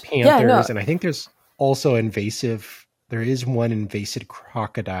gosh. There's like panthers, and I think there's also there is one invasive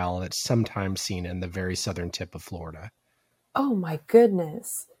crocodile that's sometimes seen in the very southern tip of Florida. Oh my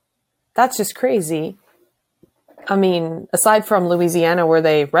goodness. That's just crazy. I mean, aside from Louisiana where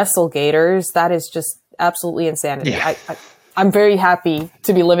they wrestle gators, that is just absolutely insanity. Yeah. I'm very happy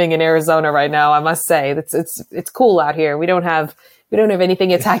to be living in Arizona right now. I must say it's cool out here. We don't have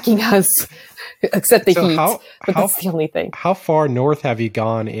anything attacking us except the heat. But that's the only thing. How far north have you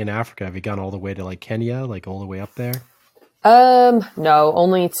gone in Africa? Have you gone all the way to like Kenya, like all the way up there? No,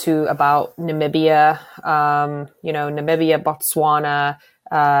 only to about Namibia. Namibia, Botswana.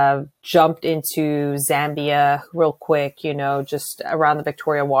 Jumped into Zambia real quick, just around the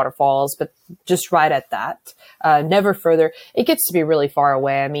Victoria waterfalls, but just right at that. Never further. It gets to be really far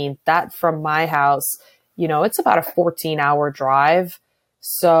away. I mean, that from my house, it's about a 14-hour drive.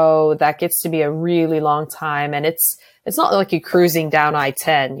 So that gets to be a really long time. And it's not like you're cruising down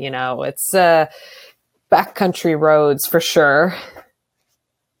I-10, it's, backcountry roads for sure.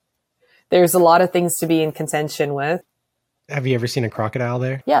 There's a lot of things to be in contention with. Have you ever seen a crocodile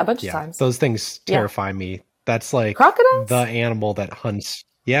there? Yeah, a bunch of times. Those things terrify me. That's like crocodiles? The animal that hunts.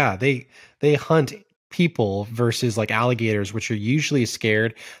 Yeah, they hunt people versus like alligators, which are usually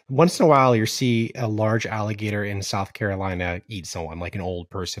scared. Once in a while, you see a large alligator in South Carolina eat someone, like an old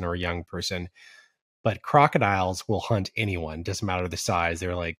person or a young person. But crocodiles will hunt anyone, doesn't matter the size.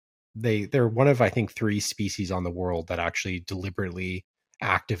 They're one of, I think, 3 species on the world that actually deliberately,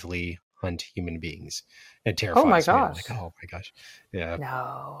 actively hunt human beings. It terrifies me. I'm like, oh my gosh. Yeah.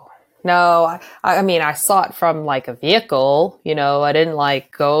 No. I mean, I saw it from like a vehicle, I didn't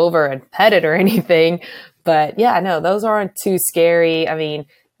like go over and pet it or anything, but yeah, no, those aren't too scary. I mean,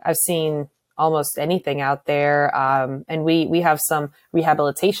 I've seen almost anything out there. And we have some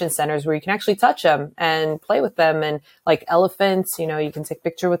rehabilitation centers where you can actually touch them and play with them, and like elephants, you can take a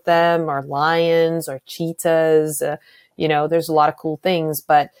picture with them, or lions or cheetahs, there's a lot of cool things,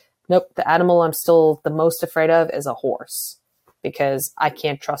 but nope, the animal I'm still the most afraid of is a horse, because I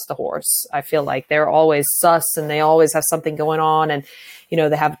can't trust a horse. I feel like they're always sus and they always have something going on, and,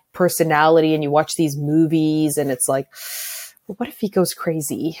 they have personality, and you watch these movies and it's like, well, what if he goes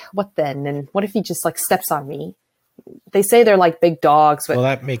crazy? What then? And what if he just like steps on me? They say they're like big dogs, but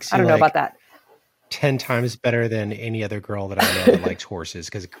that makes you I don't know about that. 10 times better than any other girl that I know that likes horses,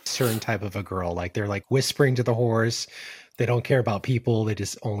 because a certain type of a girl, like they're like whispering to the horse. They don't care about people. They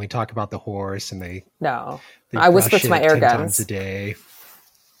just only talk about the horse, and they I whisper to my air 10 guns times a day.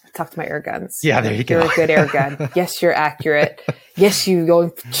 I talk to my air guns. Yeah, there you go. You're a good air gun. Yes, you're accurate. Yes, you go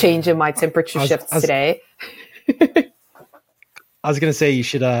changing my temperature shifts today. I was gonna say you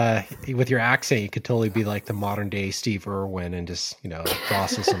should, with your accent, you could totally be like the modern day Steve Irwin and just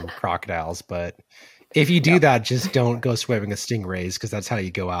boss with some crocodiles. But if you do that, just don't go swimming with stingrays, because that's how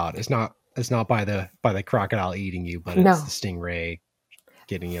you go out. It's not by the crocodile eating you, but it's the stingray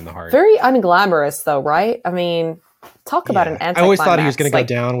getting you in the heart. Very unglamorous though, right? I mean, talk about an anticlimax. I always thought he was going to go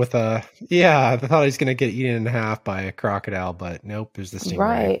down with I thought he was going to get eaten in half by a crocodile, but nope, there's the stingray.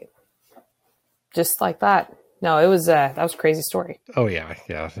 Right. Just like that. No, it was, that was a crazy story. Oh yeah.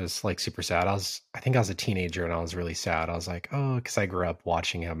 Yeah. It was like super sad. I think I was a teenager and I was really sad. I was like, oh, because I grew up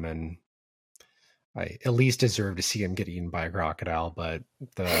watching him and I at least deserve to see him get eaten by a crocodile, but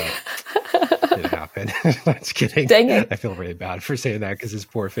didn't happen. I'm just kidding. Dang it. I feel really bad for saying that because his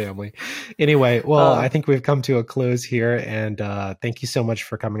poor family. Anyway, well, I think we've come to a close here, and thank you so much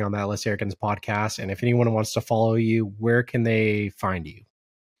for coming on the Atlas Airguns podcast. And if anyone wants to follow you, where can they find you?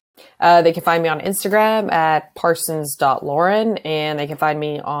 They can find me on Instagram at parsons.lauren, and they can find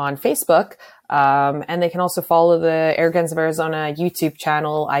me on Facebook. And they can also follow the Airguns of Arizona YouTube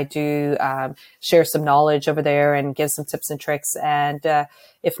channel. I do share some knowledge over there and give some tips and tricks. And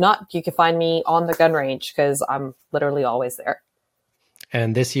if not, you can find me on the gun range, because I'm literally always there.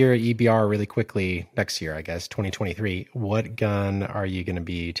 And this year at EBR, really quickly, next year, I guess, 2023, what gun are you going to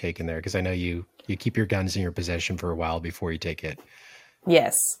be taking there? Because I know you keep your guns in your possession for a while before you take it.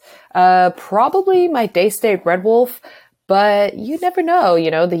 Yes. Probably my Daystate Red Wolf, but you never know.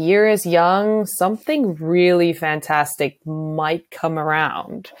 The year is young. Something really fantastic might come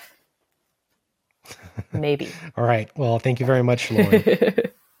around. Maybe. All right. Well, thank you very much, Lauren.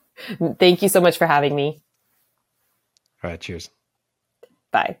 Thank you so much for having me. All right. Cheers.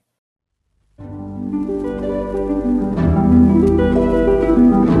 Bye.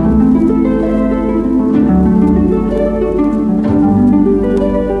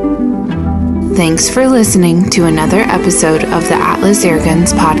 Thanks for listening to another episode of the Atlas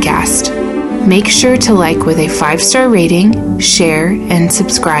Airguns podcast. Make sure to like with a 5-star rating, share, and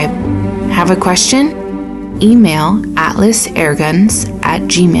subscribe. Have a question? email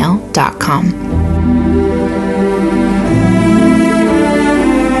atlasairguns@gmail.com.